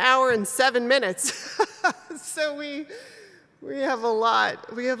 1 hour and 7 minutes. So we have a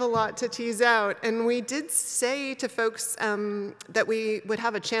lot to tease out. And we did say to folks that we would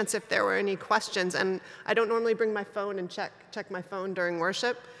have a chance if there were any questions. And I don't normally bring my phone and check my phone during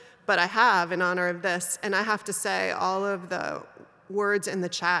worship, but I have in honor of this. And I have to say, all of the words in the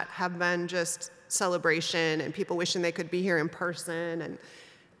chat have been just celebration and people wishing they could be here in person,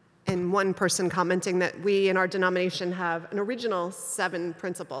 and one person commenting that we in our denomination have an original 7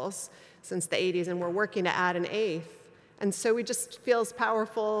 principles since the 80s, and we're working to add an 8th. And so it just feels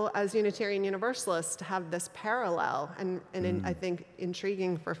powerful as Unitarian Universalists to have this parallel and I think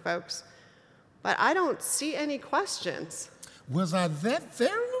intriguing for folks. But I don't see any questions. Was I that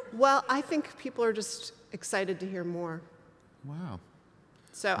thorough? Well, I think people are just excited to hear more. Wow.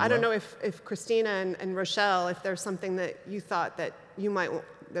 So I don't know if Christina and Rochelle, if there's something that you thought that you might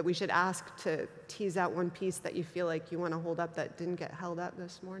that we should ask to tease out one piece that you feel like you want to hold up that didn't get held up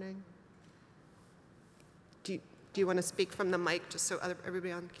this morning? Do you want to speak from the mic just so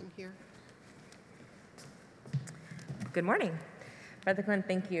everybody on can hear? Good morning. Brother Quinn,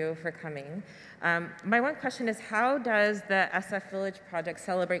 thank you for coming. My one question is, how does the SF Village Project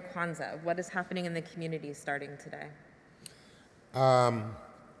celebrate Kwanzaa? What is happening in the community starting today?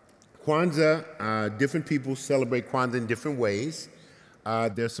 Kwanzaa, different people celebrate Kwanzaa in different ways.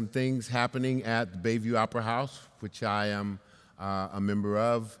 There's some things happening at the Bayview Opera House, which I am a member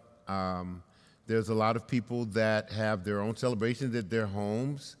of. There's a lot of people that have their own celebrations at their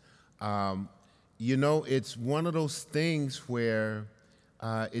homes. You know, it's one of those things where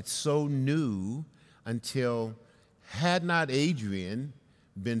it's so new until, had not Adrian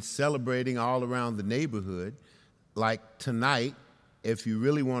been celebrating all around the neighborhood, like tonight, if you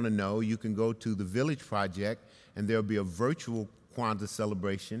really want to know, you can go to the Village Project and there'll be a virtual Kwanzaa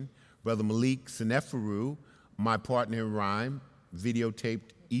celebration. Brother Malik Seneferu, my partner in rhyme, videotaped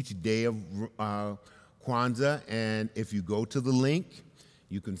each day of Kwanzaa, and if you go to the link,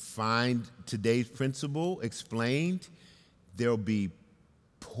 you can find today's principle explained. There'll be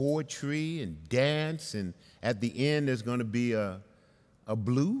poetry and dance, and at the end there's going to be a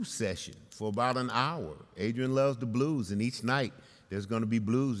blues session for about an hour. Adrian loves the blues, and each night there's going to be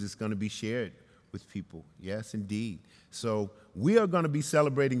blues that's going to be shared with people. Yes, indeed. So we are going to be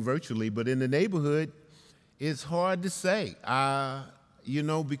celebrating virtually, but in the neighborhood, it's hard to say, you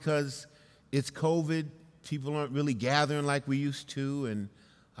know, because it's COVID, people aren't really gathering like we used to, and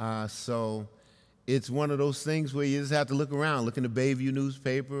so it's one of those things where you just have to look around, look in the Bayview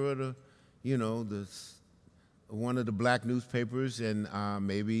newspaper or the, you know, one of the black newspapers, and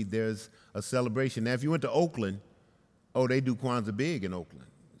maybe there's a celebration. Now, if you went to Oakland, oh, they do Kwanzaa big in Oakland,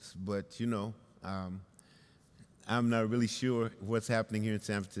 but you know, I'm not really sure what's happening here in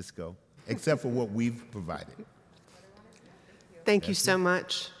San Francisco, except for what we've provided. Thank you so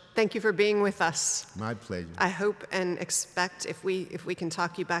much. Thank you for being with us. My pleasure. I hope and expect if we can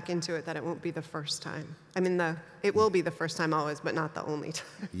talk you back into it that it won't be the first time. I mean, it will be the first time always, but not the only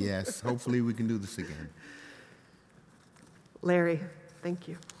time. Yes, hopefully we can do this again. Larry, thank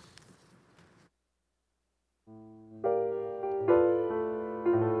you.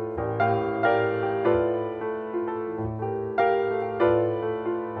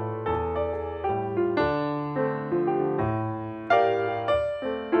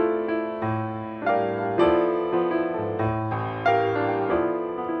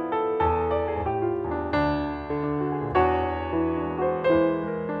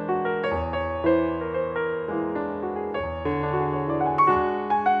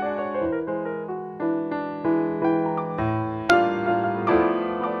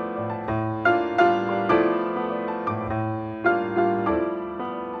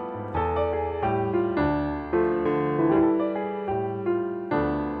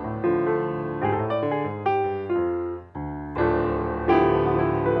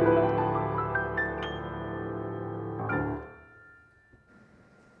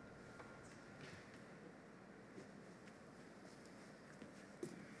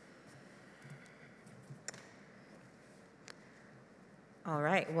 All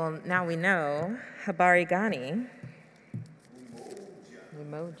right, well, now we know Habari Ghani.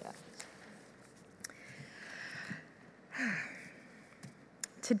 Umoja.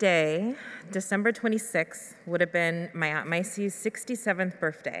 Today, December 26th, would have been my Aunt Maisie's 67th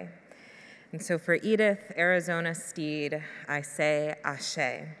birthday. And so for Edith Arizona Steed, I say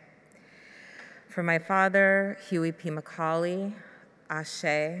Ashe. For my father, Huey P. McCauley,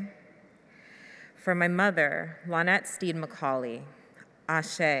 Ashe. For my mother, Lynette Steed McCauley,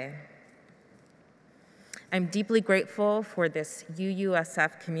 Ashe. I'm deeply grateful for this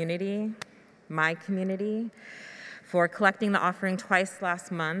UUSF community, my community, for collecting the offering twice last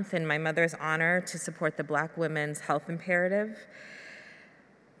month in my mother's honor to support the Black Women's Health Imperative.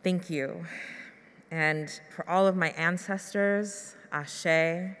 Thank you. And for all of my ancestors, Ashe,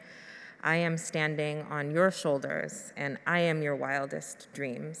 I am standing on your shoulders, and I am your wildest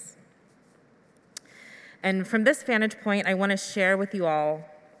dreams. And from this vantage point, I want to share with you all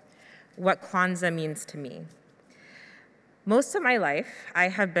what Kwanzaa means to me. Most of my life, I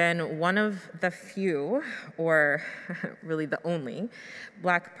have been one of the few, or really the only,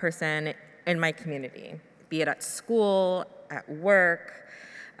 Black person in my community, be it at school, at work,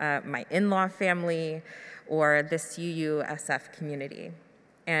 my in-law family, or this UUSF community.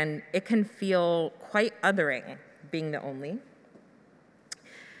 And it can feel quite othering being the only.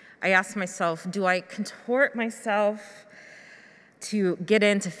 I ask myself, do I contort myself to get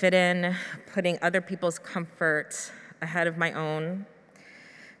in, to fit in, putting other people's comfort ahead of my own?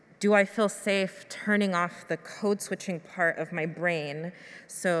 Do I feel safe turning off the code switching part of my brain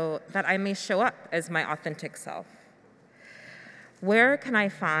so that I may show up as my authentic self? Where can I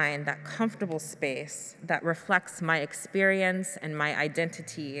find that comfortable space that reflects my experience and my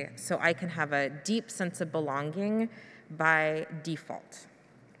identity so I can have a deep sense of belonging by default?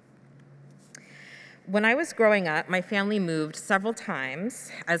 When I was growing up, my family moved several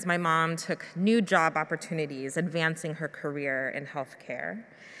times as my mom took new job opportunities, advancing her career in healthcare.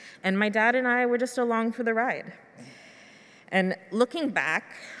 And my dad and I were just along for the ride. And looking back,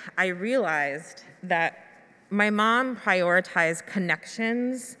 I realized that my mom prioritized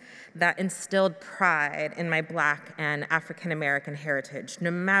connections that instilled pride in my Black and African American heritage, no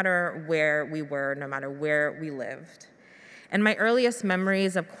matter where we were, no matter where we lived. And my earliest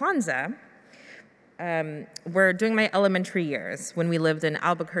memories of Kwanzaa were during my elementary years when we lived in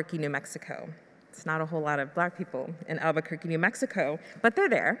Albuquerque, New Mexico. It's not a whole lot of Black people in Albuquerque, New Mexico, but they're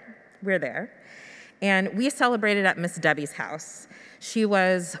there, we're there. And we celebrated at Miss Debbie's house. She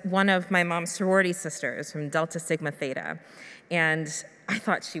was one of my mom's sorority sisters from Delta Sigma Theta, and I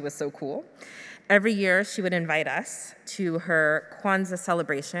thought she was so cool. Every year, she would invite us to her Kwanzaa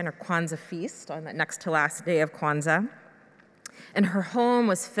celebration, or Kwanzaa feast, on the next to last day of Kwanzaa. And her home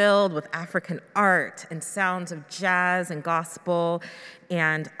was filled with African art and sounds of jazz and gospel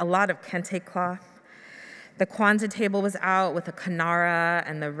and a lot of kente cloth. The Kwanzaa table was out with the kinara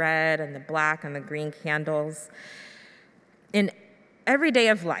and the red and the black and the green candles. In every day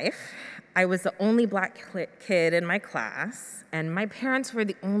of life, I was the only Black kid in my class, and my parents were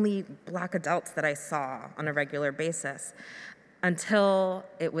the only Black adults that I saw on a regular basis until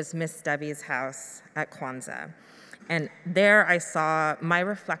it was Miss Debbie's house at Kwanzaa. And there I saw my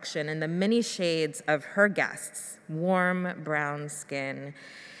reflection in the many shades of her guests, warm brown skin,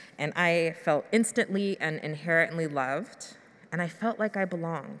 and I felt instantly and inherently loved, and I felt like I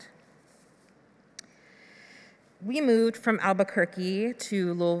belonged. We moved from Albuquerque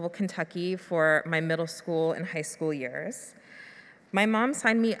to Louisville, Kentucky for my middle school and high school years. My mom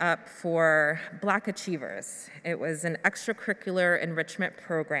signed me up for Black Achievers. It was an extracurricular enrichment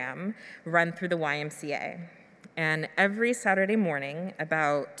program run through the YMCA. And every Saturday morning,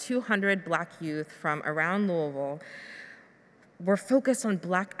 about 200 Black youth from around Louisville were focused on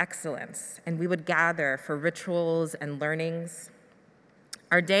Black excellence, and we would gather for rituals and learnings.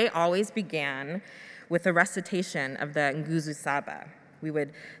 Our day always began with a recitation of the Nguzo Saba. We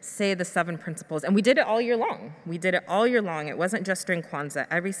would say the 7 principles, and we did it all year long. It wasn't just during Kwanzaa,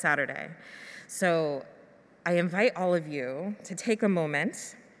 every Saturday. So I invite all of you to take a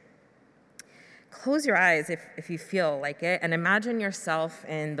moment, close your eyes if you feel like it, and imagine yourself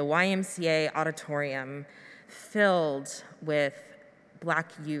in the YMCA auditorium filled with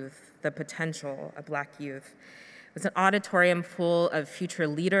Black youth, the potential of Black youth. It was an auditorium full of future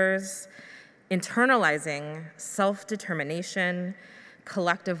leaders, internalizing self-determination,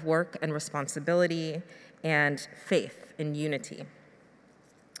 collective work and responsibility, and faith in unity.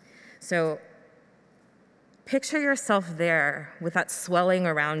 So picture yourself there with that swelling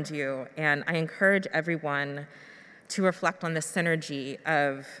around you, and I encourage everyone to reflect on the synergy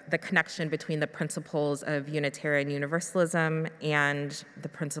of the connection between the principles of Unitarian Universalism and the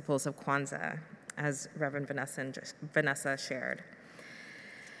principles of Kwanzaa, as Reverend Vanessa shared.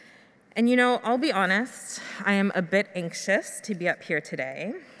 And you know, I'll be honest, I am a bit anxious to be up here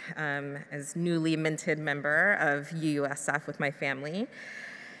today as newly minted member of UUSF with my family.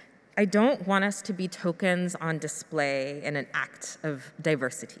 I don't want us to be tokens on display in an act of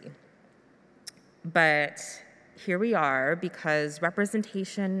diversity. But here we are because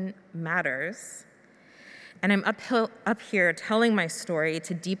representation matters. And I'm up here telling my story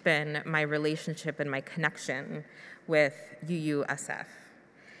to deepen my relationship and my connection with UUSF.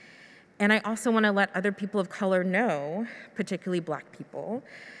 And I also want to let other people of color know, particularly Black people,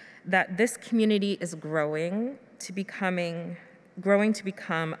 that this community is growing to become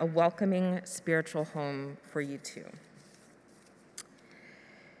a welcoming spiritual home for you too.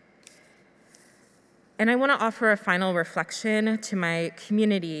 And I want to offer a final reflection to my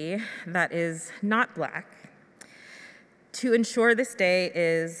community that is not Black to ensure this day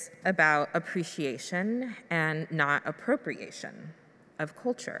is about appreciation and not appropriation of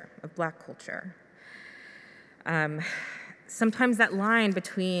culture, of Black culture. Sometimes that line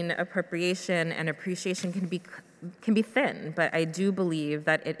between appropriation and appreciation can be thin, but I do believe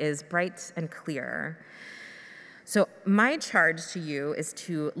that it is bright and clear. So my charge to you is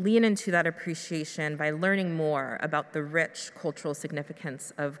to lean into that appreciation by learning more about the rich cultural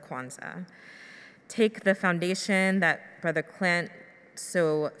significance of Kwanzaa. Take the foundation that Brother Clint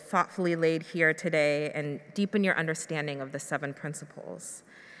so thoughtfully laid here today and deepen your understanding of the 7 principles.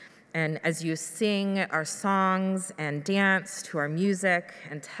 And as you sing our songs and dance to our music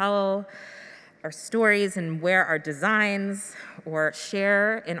and tell our stories and wear our designs or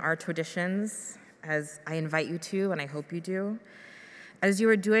share in our traditions, as I invite you to and I hope you do, as you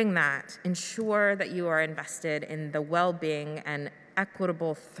are doing that, ensure that you are invested in the well-being and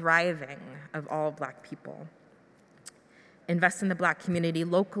equitable thriving of all Black people. Invest in the Black community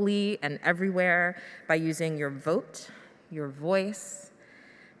locally and everywhere by using your vote, your voice,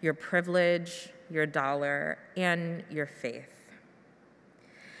 your privilege, your dollar, and your faith.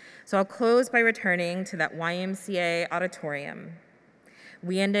 So I'll close by returning to that YMCA auditorium.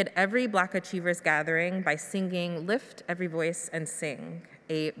 We ended every Black Achievers gathering by singing Lift Every Voice and Sing,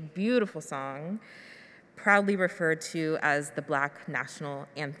 a beautiful song proudly referred to as the Black National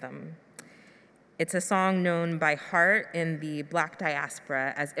Anthem. It's a song known by heart in the Black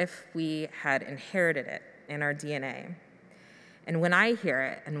diaspora as if we had inherited it in our DNA. And when I hear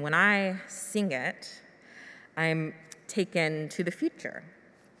it and when I sing it, I'm taken to the future.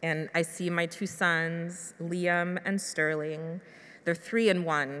 And I see my two sons, Liam and Sterling. They're 3 and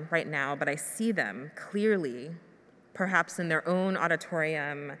 1 right now, but I see them clearly, perhaps in their own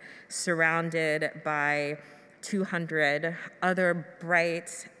auditorium, surrounded by 200 other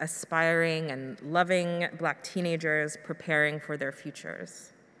bright, aspiring, and loving Black teenagers preparing for their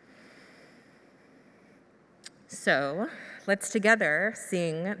futures. So let's together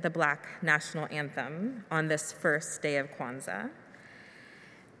sing the Black National Anthem on this first day of Kwanzaa.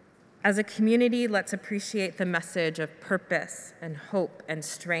 As a community, let's appreciate the message of purpose and hope and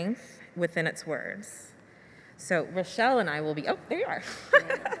strength within its words. So Rochelle and I will be, oh, there you are.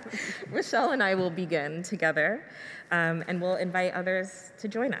 Rochelle and I will begin together, and we'll invite others to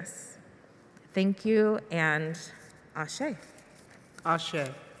join us. Thank you, and Ashe. Ashe.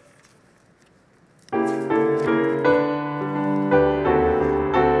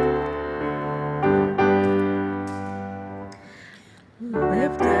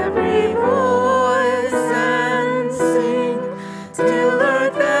 Lift every voice and sing till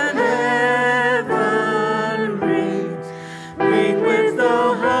earth and heaven rings. Ring with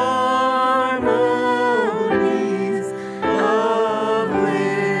the harmonies of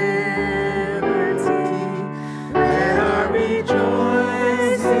liberty. Let our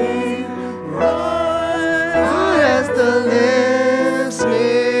rejoicing rise as the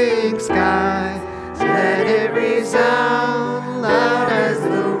listening sky. Let it resound loud as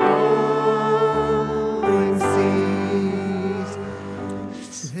the rolling seas.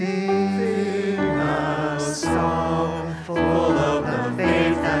 Sing a song full of the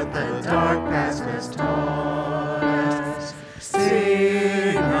faith that the dark past has taught us.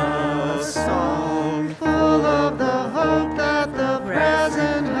 Sing a song full of the hope that the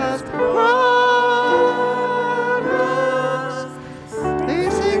present has brought us. They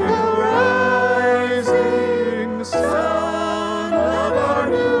sing the rising sun of our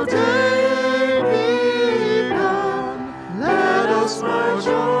new day begun. Let us march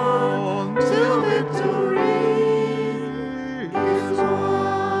on till victory is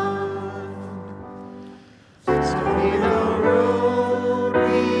won. Stony the road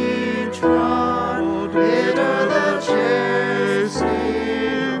we trod, bitter the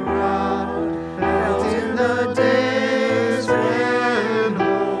chasing rod, felt in the days when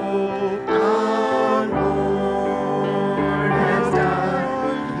hope unborn has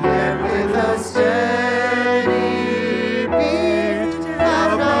died. Yet with a steady beat,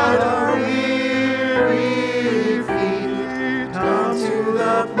 have not our weary feet come to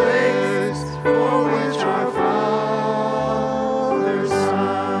the place for which our fathers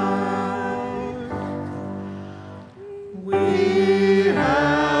sighed. We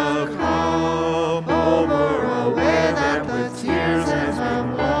have come over a way that the tears have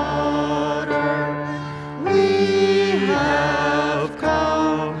watered. We have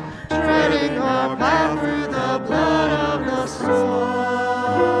come treading our path through the blood of the slaughtered.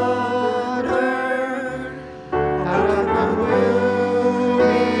 Out of the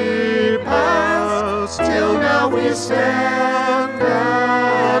gloomy past, till now we stand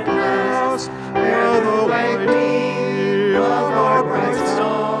at last, where the white gleam of our bright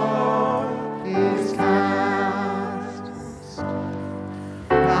star is cast.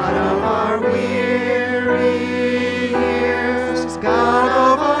 God of our weary years, God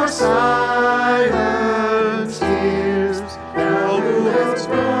of our silent tears, thou who hast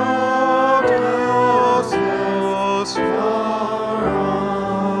brought us thus far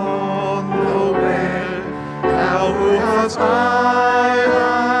on the way, thou who hast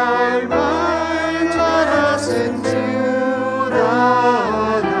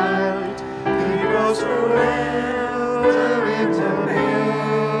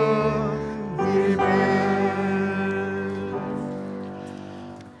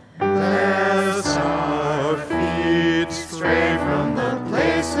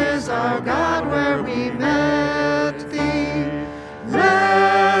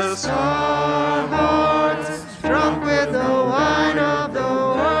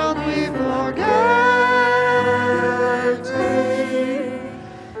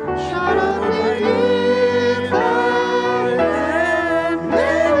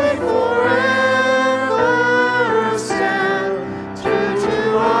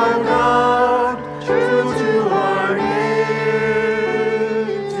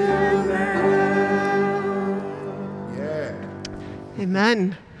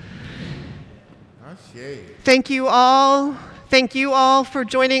Amen. Ashe. Thank you all. Thank you all for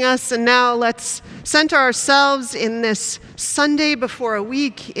joining us. And now let's center ourselves in this Sunday before a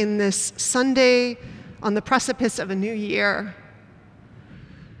week, in this Sunday on the precipice of a new year.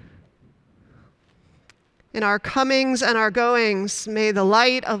 In our comings and our goings, may the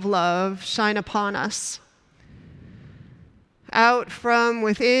light of love shine upon us. Out from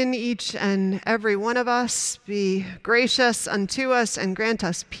within each and every one of us, be gracious unto us and grant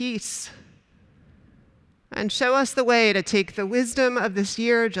us peace. And show us the way to take the wisdom of this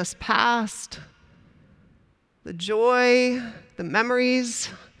year just past, the joy, the memories,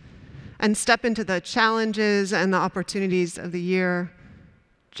 and step into the challenges and the opportunities of the year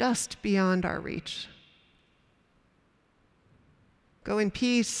just beyond our reach. Go in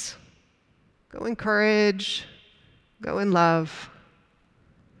peace, go in courage, go in love.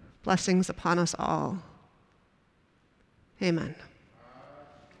 Blessings upon us all. Amen.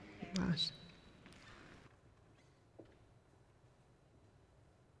 Gosh.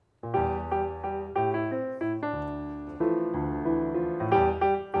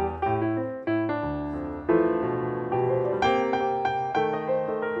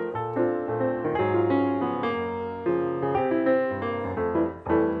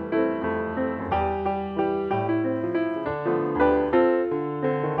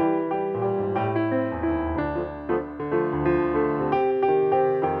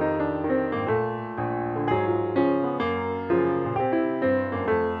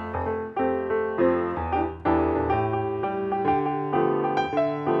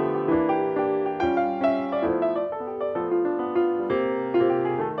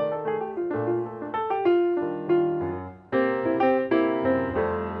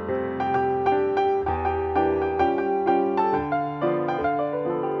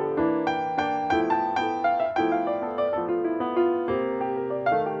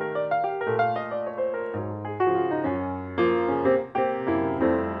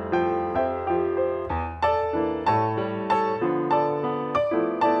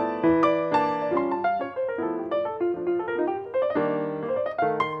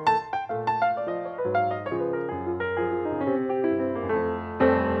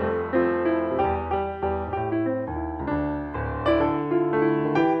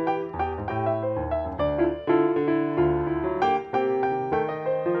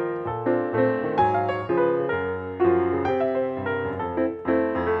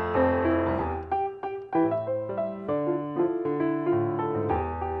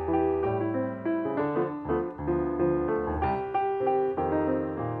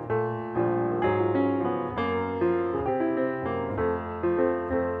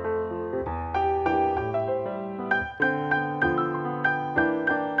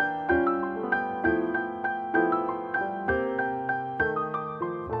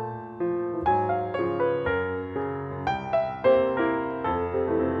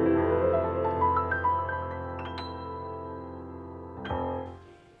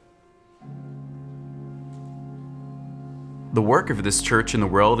 The work of this church in the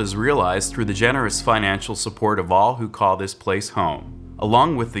world is realized through the generous financial support of all who call this place home.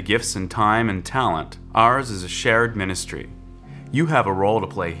 Along with the gifts and time and talent, ours is a shared ministry. You have a role to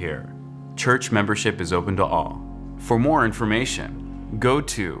play here. Church membership is open to all. For more information, go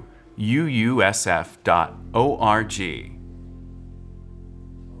to uusf.org.